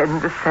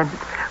attend the Senate.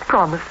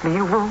 Promise me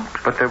you won't.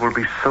 But there will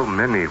be so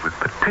many with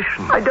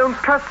petitions. I don't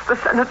trust the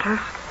senators.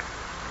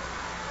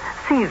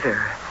 Caesar,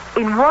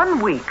 in 1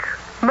 week,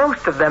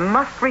 most of them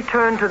must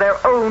return to their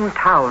own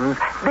towns.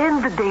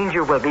 Then the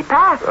danger will be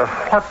past.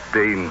 What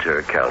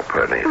danger,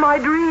 Calpurnia? My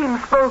dream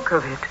spoke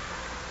of it.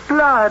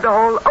 Blood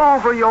all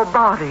over your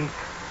body.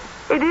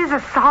 It is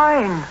a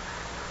sign.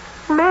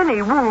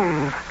 Many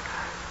wounds.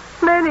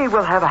 Many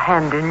will have a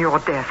hand in your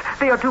death.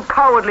 They are too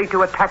cowardly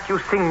to attack you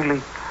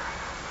singly.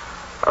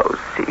 Oh,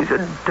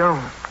 Caesar,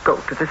 don't go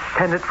to the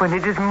Senate when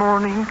it is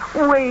morning.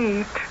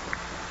 Wait.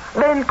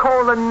 Then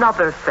call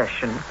another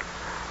session.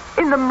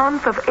 In the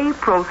month of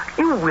April,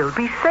 you will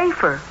be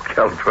safer.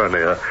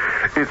 Calpurnia,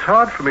 it's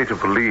hard for me to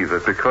believe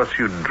that because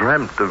you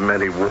dreamt of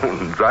many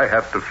wounds, I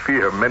have to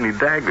fear many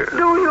daggers.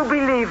 Do you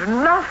believe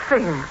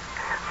nothing?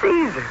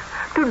 Caesar,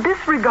 to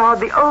disregard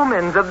the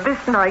omens of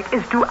this night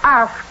is to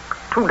ask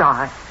to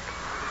die.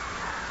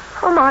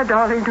 Oh, my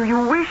darling, do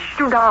you wish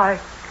to die?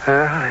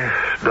 Well,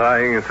 if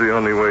dying is the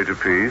only way to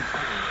peace,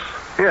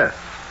 yes,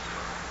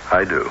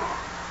 I do.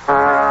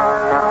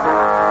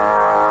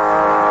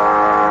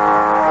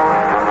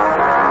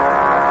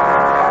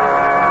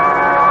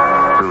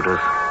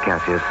 Brutus,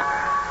 Cassius,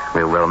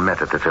 we're well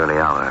met at this early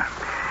hour.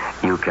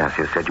 You,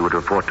 Cassius, said you would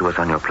report to us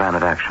on your plan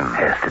of action.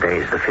 Yes, today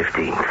is the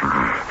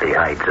 15th, the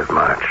Ides of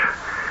March.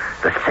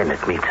 The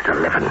Senate meets at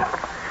 11.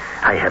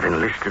 I have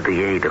enlisted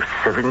the aid of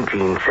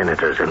 17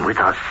 senators, and with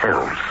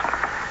ourselves,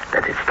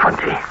 that is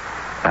 20.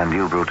 And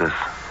you, Brutus,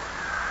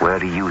 where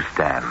do you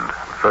stand?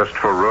 First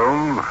for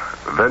Rome,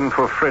 then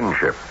for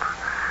friendship.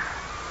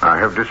 I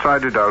have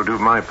decided I'll do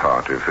my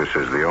part if this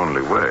is the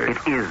only way.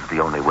 It is the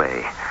only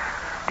way.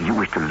 Do you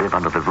wish to live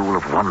under the rule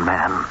of one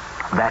man?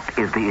 That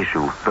is the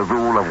issue, the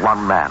rule of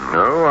one man.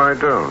 No, I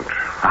don't.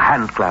 A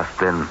hand clasp,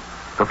 then.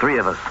 The three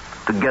of us,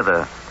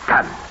 together.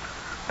 Done.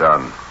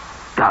 Done.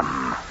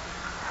 Done.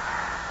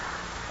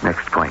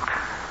 Next point.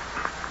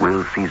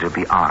 Will Caesar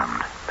be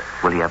armed?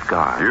 Will he have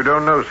guard? You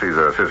don't know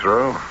Caesar,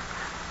 Cicero.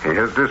 He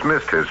has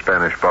dismissed his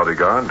Spanish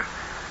bodyguard.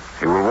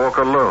 He will walk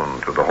alone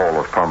to the hall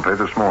of Pompey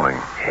this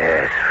morning.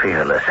 Yes,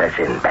 fearless as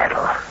in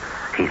battle.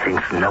 He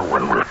thinks no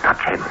one will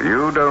touch him.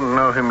 You don't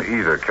know him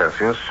either,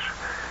 Cassius.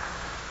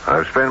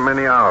 I've spent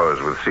many hours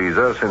with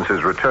Caesar since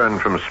his return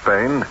from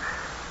Spain.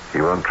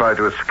 He won't try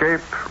to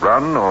escape,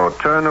 run, or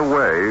turn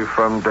away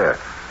from death.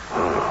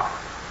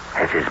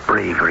 Has his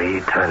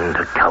bravery turned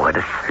to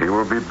cowardice? He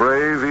will be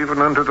brave even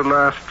unto the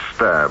last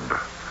stab.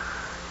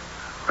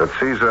 But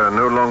Caesar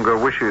no longer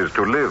wishes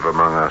to live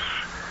among us.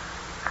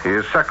 He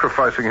is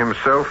sacrificing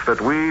himself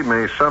that we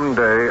may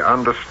someday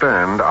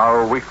understand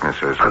our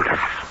weaknesses. Brutus,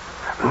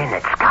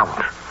 minutes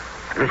count.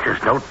 This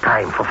is no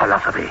time for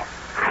philosophy.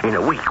 In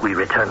a week, we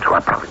return to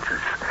our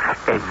provinces.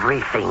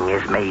 Everything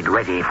is made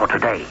ready for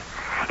today.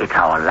 It's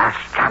our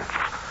last chance.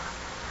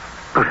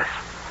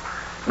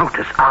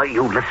 Brutus, are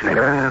you listening?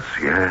 Yes.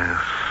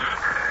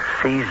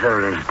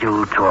 Caesar is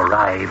due to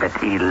arrive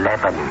at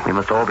 11. We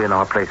must all be in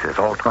our places,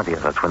 all 20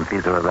 of us, when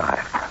Caesar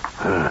arrives.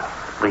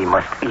 We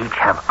must each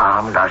have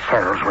armed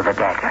ourselves with a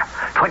dagger.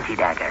 20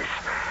 daggers.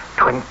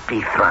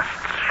 20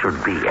 thrusts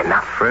should be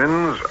enough.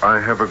 Friends, I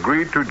have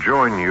agreed to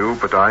join you,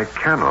 but I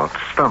cannot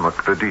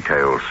stomach the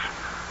details.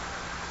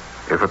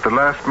 If at the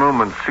last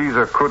moment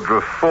Caesar could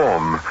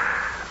reform...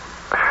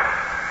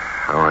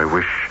 Oh, I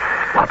wish...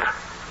 What?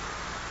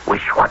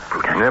 Wish what,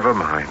 Brutus? Never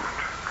mind.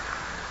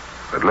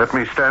 But let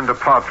me stand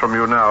apart from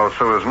you now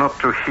so as not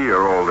to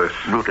hear all this.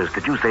 Brutus,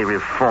 did you say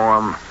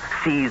reform?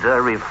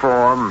 Caesar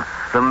reform?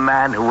 The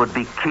man who would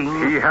be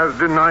king? He has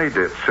denied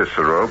it,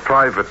 Cicero,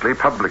 privately,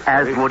 publicly.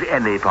 As would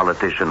any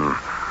politician.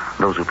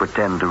 Those who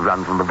pretend to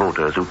run from the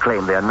voters, who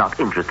claim they are not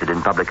interested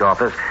in public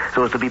office,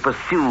 so as to be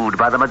pursued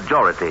by the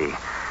majority.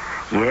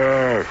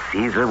 Yes,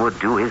 Caesar would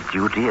do his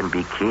duty and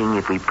be king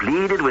if we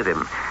pleaded with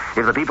him.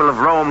 If the people of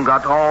Rome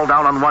got all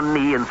down on one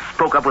knee and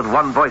spoke up with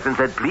one voice and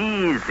said,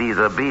 please,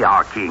 Caesar, be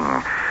our king.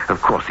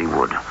 Of course he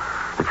would.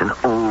 It's an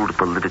old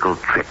political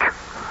trick.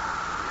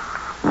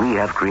 We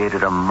have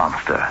created a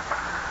monster.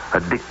 A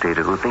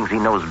dictator who thinks he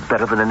knows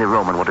better than any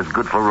Roman what is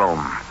good for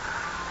Rome.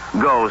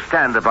 Go,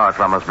 stand apart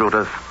from us,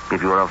 Brutus,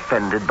 if you are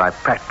offended by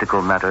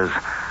practical matters.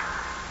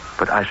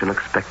 But I shall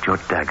expect your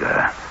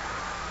dagger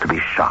to be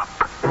sharp.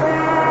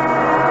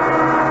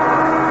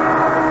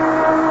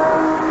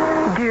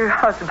 Dear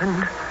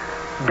husband,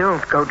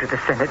 don't go to the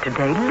Senate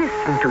today.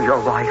 Listen to your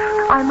wife.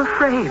 I'm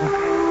afraid.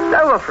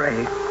 So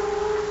afraid.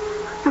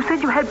 You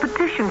said you had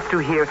petitions to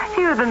hear.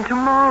 Hear them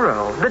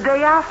tomorrow, the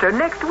day after,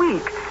 next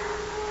week.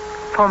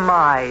 For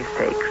my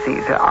sake,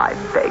 Caesar, I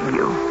beg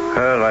you.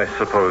 Well, I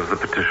suppose the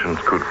petitions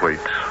could wait.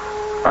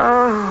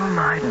 Oh,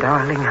 my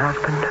darling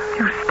husband,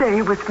 you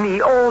stay with me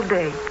all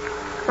day.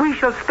 We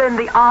shall spend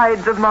the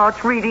Ides of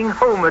March reading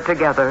Homer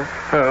together.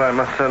 Well, I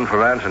must send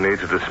for Antony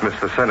to dismiss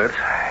the Senate.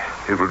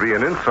 It would be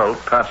an insult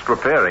past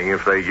repairing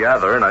if they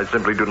gather and I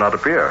simply do not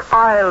appear.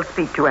 I'll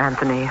speak to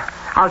Anthony.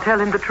 I'll tell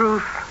him the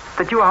truth,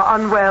 that you are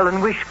unwell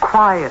and wish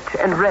quiet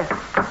and rest.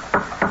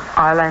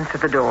 I'll answer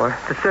the door.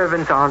 The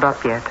servants aren't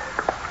up yet.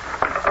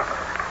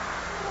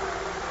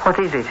 What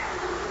is it?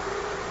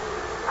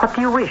 What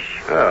do you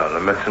wish? Ah, a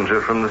messenger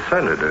from the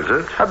Senate, is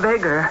it? A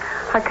beggar.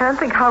 I can't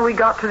think how we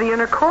got to the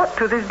inner court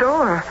to this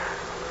door.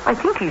 I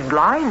think he's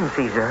blind,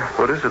 Caesar.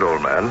 What is it,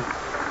 old man?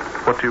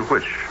 What do you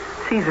wish?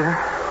 Caesar,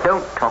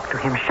 don't talk to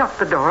him. Shut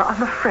the door.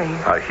 I'm afraid.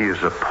 He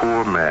is a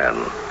poor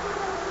man.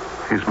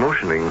 He's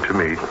motioning to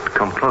me to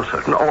come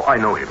closer. No, I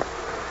know him.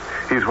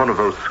 He's one of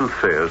those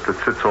soothsayers that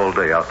sits all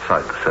day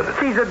outside the Senate.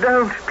 Caesar,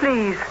 don't.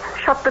 Please.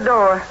 Shut the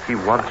door. He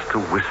wants to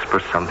whisper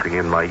something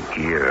in my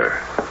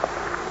ear.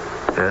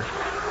 Yes?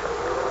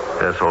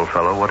 Yes, old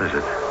fellow, what is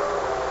it?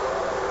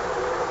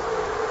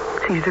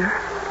 Caesar?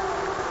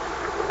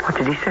 What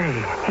did he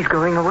say? He's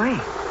going away.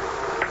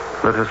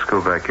 Let us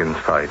go back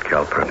inside,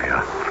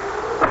 Calpurnia.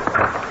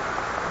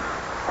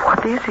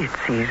 What is it,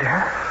 Caesar?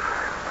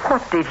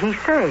 What did he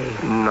say?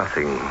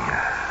 Nothing.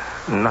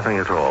 Nothing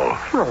at all.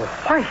 You're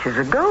white as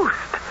a ghost.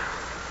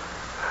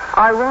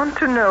 I want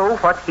to know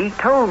what he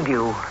told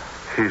you.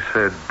 He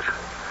said,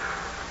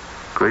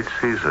 Great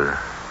Caesar,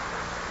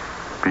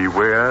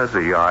 beware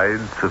the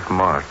Ides of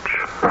March.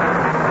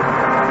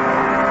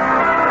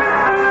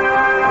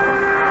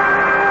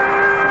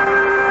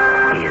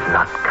 He is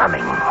not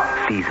coming,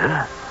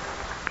 Caesar.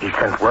 He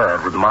sent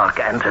word with Mark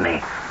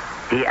Antony.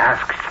 He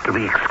asks to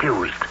be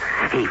excused.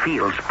 He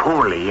feels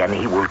poorly, and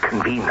he will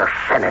convene the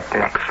Senate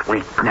next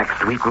week.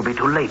 Next week will be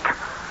too late.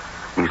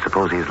 You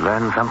suppose he's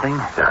learned something?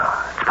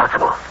 No, it's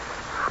possible.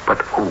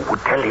 But who would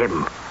tell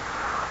him?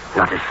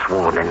 Not his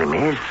sworn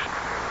enemies.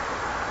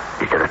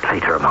 Is there a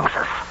traitor amongst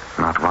us?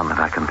 Not one that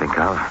I can think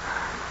of.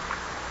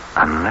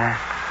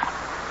 Unless...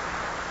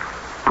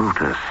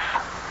 Brutus.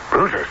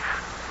 Brutus?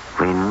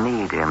 We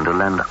need him to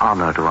lend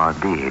honor to our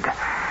deed.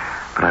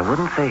 But I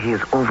wouldn't say he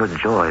is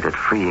overjoyed at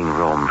freeing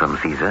Rome from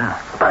Caesar.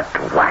 But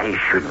why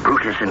should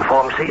Brutus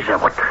inform Caesar?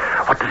 What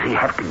does he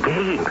have to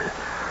gain?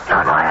 No,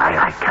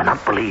 I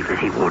cannot believe that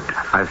he would.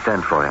 I've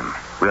sent for him.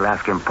 We'll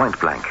ask him point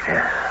blank.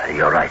 Yeah,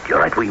 you're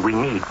right. We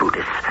need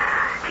Brutus.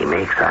 He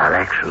makes our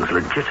actions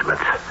legitimate.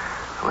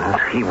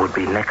 And he would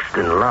be next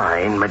in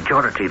line,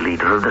 majority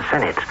leader of the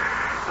Senate.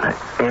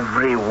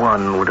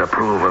 Everyone would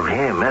approve of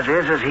him, as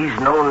he's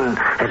known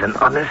as an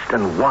honest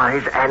and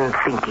wise and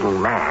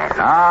thinking man.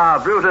 Ah,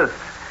 Brutus.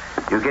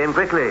 You came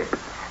quickly.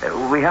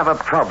 We have a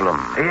problem.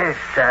 Yes,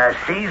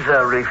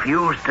 Caesar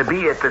refused to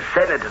be at the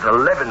Senate at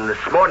 11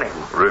 this morning.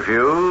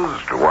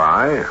 Refused?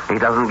 Why? He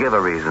doesn't give a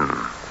reason.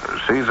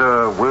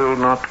 Caesar will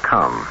not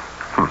come.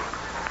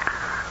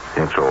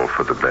 It's all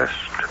for the best.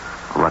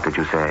 What did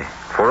you say?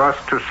 For us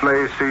to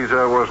slay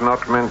Caesar was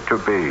not meant to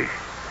be.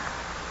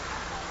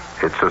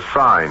 It's a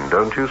sign,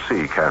 don't you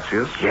see,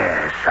 Cassius?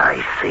 Yes,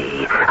 I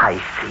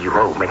see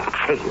Rome in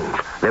chains.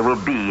 There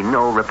will be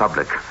no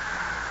republic.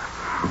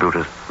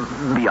 Brutus,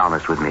 be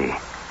honest with me.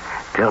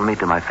 Tell me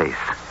to my face.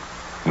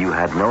 You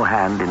had no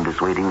hand in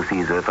dissuading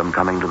Caesar from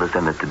coming to the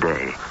Senate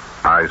today.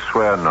 I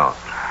swear not.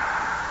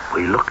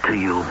 We look to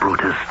you,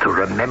 Brutus, to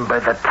remember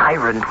the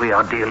tyrant we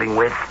are dealing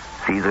with.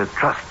 Caesar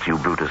trusts you,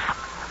 Brutus.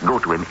 Go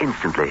to him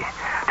instantly.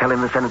 Tell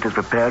him the Senate is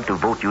prepared to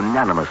vote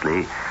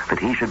unanimously that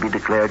he should be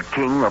declared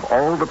king of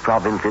all the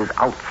provinces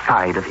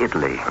outside of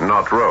Italy.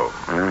 Not Rome.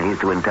 He's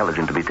too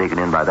intelligent to be taken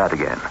in by that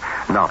again.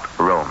 Not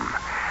Rome.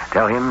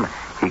 Tell him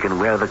he can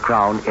wear the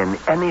crown in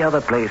any other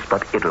place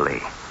but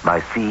Italy,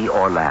 by sea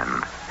or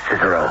land.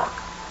 Cicero,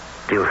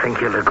 do you think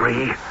he'll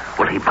agree?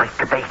 Will he bite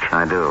the bait?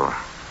 I do.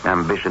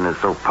 Ambition is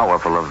so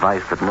powerful a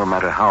vice that no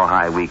matter how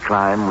high we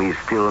climb, we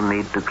still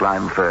need to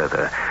climb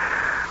further.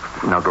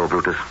 Now go,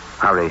 Brutus.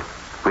 Hurry.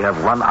 We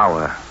have 1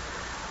 hour.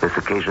 This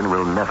occasion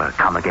will never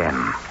come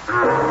again.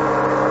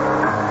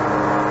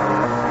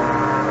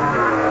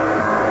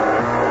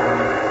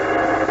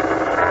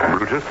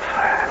 Brutus,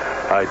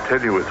 I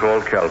tell you it's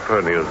all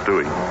Calpurnia's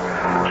doing.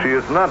 She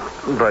is not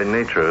by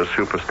nature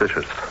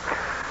superstitious.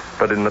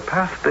 But in the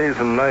past days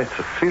and nights,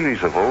 a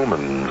series of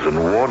omens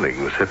and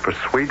warnings have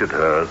persuaded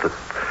her that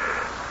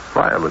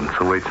violence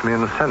awaits me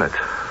in the Senate.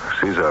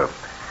 Caesar,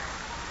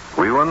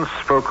 we once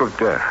spoke of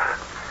death.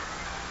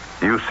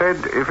 You said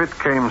if it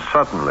came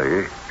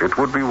suddenly, it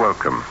would be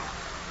welcome.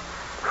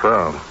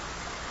 So,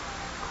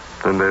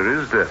 then there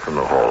is death in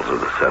the halls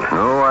of the Senate.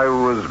 No, I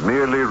was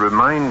merely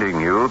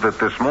reminding you that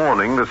this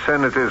morning the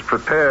Senate is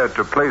prepared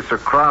to place a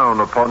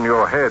crown upon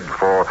your head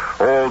for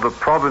all the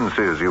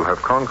provinces you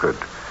have conquered.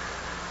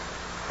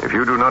 If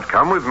you do not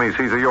come with me,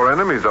 Caesar, your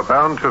enemies are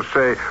bound to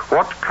say,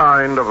 what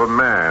kind of a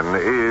man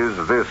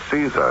is this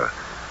Caesar?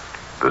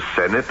 The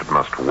Senate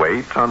must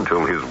wait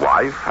until his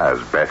wife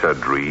has better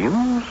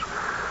dreams?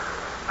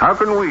 How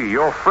can we,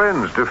 your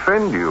friends,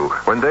 defend you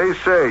when they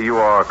say you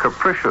are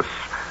capricious?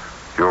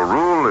 Your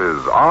rule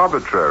is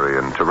arbitrary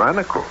and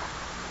tyrannical.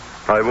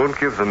 I won't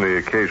give them the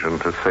occasion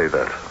to say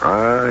that.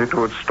 It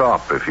would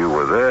stop if you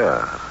were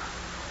there.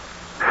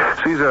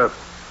 Caesar,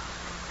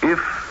 if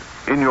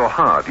in your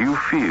heart you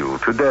feel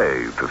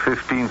today, the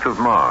 15th of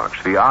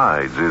March, the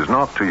Ides is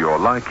not to your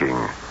liking,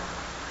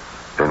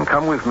 then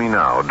come with me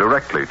now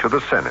directly to the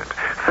Senate.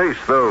 Face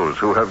those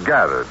who have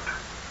gathered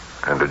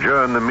and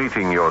adjourn the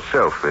meeting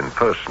yourself in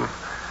person.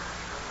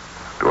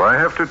 Do I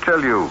have to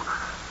tell you,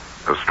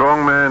 the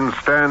strong man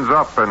stands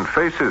up and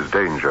faces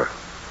danger?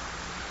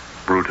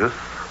 Brutus,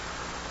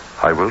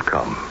 I will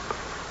come.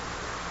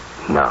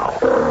 Now.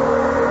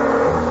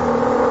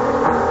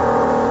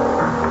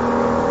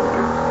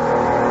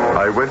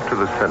 I went to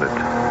the Senate.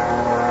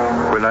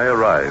 When I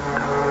arrived,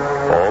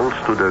 all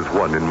stood as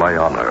one in my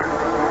honor,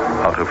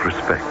 out of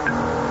respect.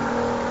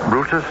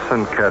 Brutus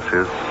and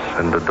Cassius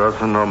and a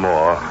dozen or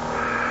more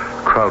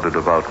crowded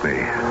about me,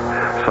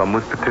 some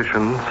with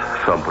petitions,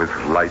 some with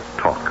light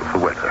talk of the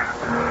weather.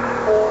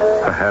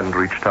 A hand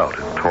reached out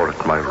and tore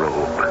at my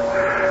robe,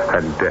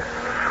 and death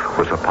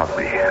was upon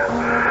me.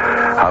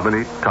 How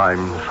many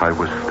times I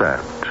was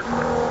stabbed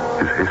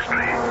is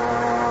history.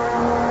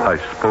 I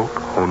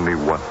spoke only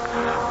once.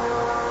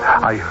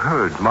 I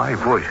heard my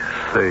voice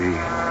say,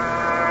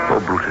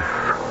 "Oh, Brutus,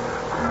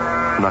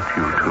 not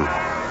you too."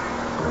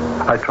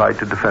 I tried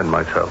to defend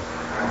myself.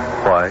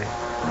 Why?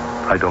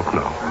 I don't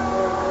know.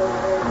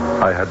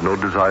 I had no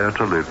desire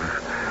to live,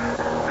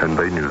 and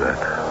they knew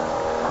that.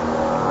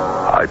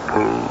 I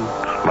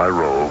pulled my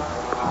robe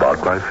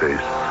about my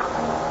face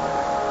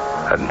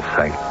and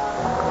sank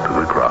to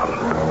the ground.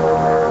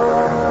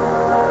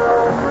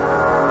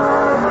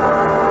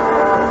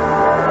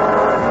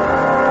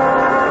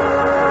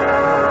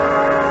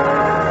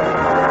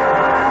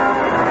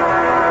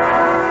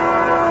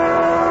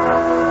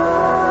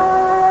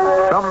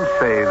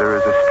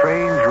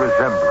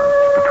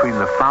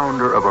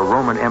 Founder of a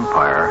Roman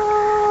Empire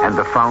and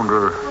the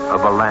founder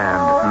of a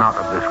land not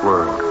of this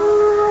world.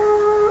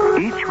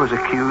 Each was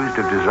accused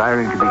of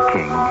desiring to be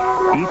king,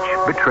 each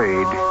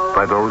betrayed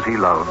by those he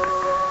loved,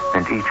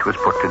 and each was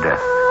put to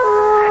death.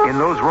 In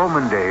those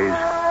Roman days,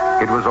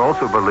 it was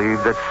also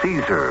believed that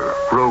Caesar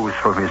rose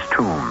from his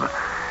tomb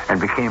and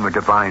became a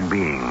divine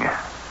being.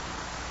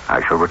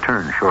 I shall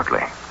return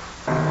shortly.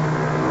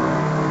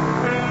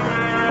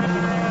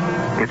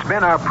 It's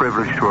been our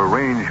privilege to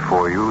arrange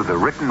for you the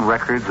written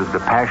records of the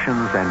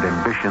passions and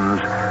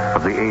ambitions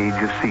of the age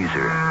of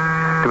Caesar.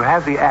 To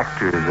have the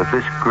actors of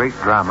this great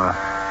drama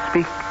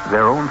speak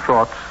their own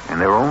thoughts in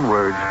their own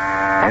words,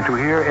 and to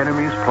hear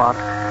enemies plot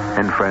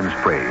and friends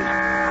praise.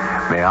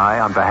 May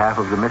I, on behalf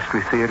of the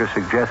Mystery Theater,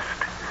 suggest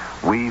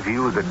we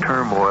view the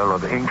turmoil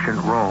of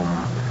ancient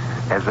Rome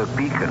as a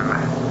beacon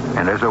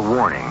and as a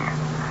warning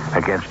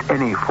against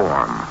any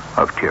form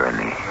of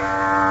tyranny.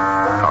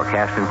 Our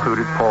cast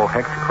included Paul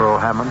Hecht, Earl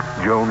Hammond,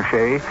 Joan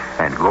Shea,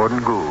 and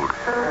Gordon Gould.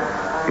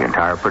 The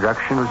entire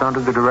production was under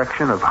the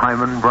direction of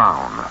Hyman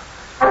Brown.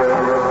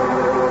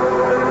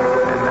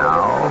 And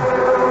now,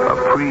 a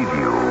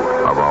preview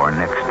of our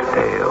next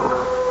tale.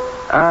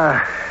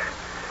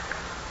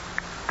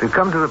 To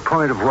come to the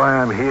point of why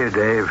I'm here,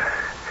 Dave,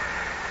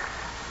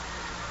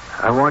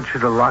 I want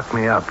you to lock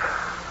me up.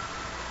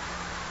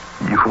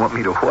 You want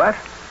me to what?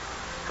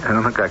 I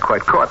don't think I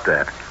quite caught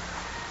that.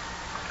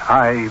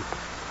 I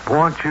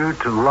want you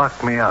to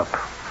lock me up.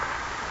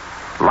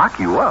 Lock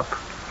you up?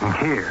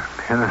 Here,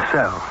 in a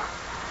cell.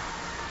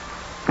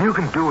 You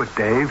can do it,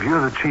 Dave.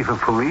 You're the chief of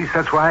police.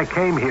 That's why I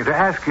came here, to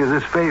ask you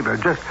this favor.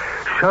 Just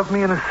shove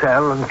me in a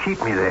cell and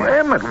keep me there.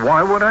 Emmett,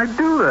 why would I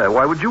do that?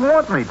 Why would you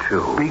want me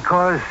to?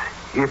 Because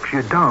if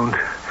you don't,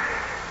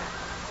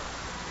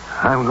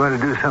 I'm going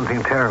to do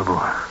something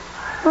terrible.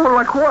 Well,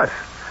 like what?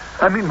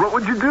 I mean, what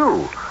would you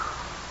do?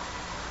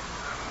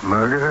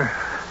 Murder,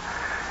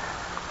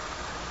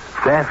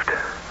 theft,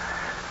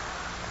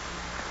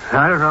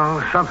 I don't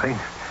know, something.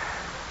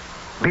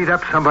 Beat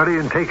up somebody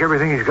and take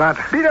everything he's got.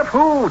 Beat up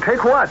who?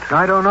 Take what?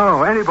 I don't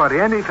know. Anybody,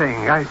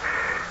 anything. I'm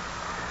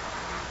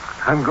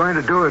going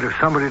to do it if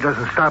somebody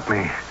doesn't stop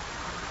me.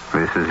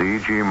 This is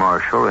E.G.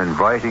 Marshall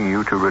inviting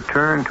you to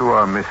return to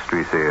our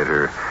Mystery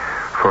Theater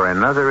for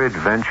another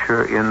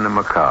adventure in the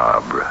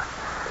macabre.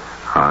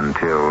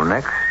 Until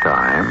next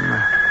time,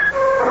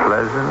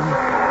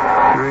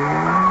 pleasant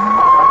dreams.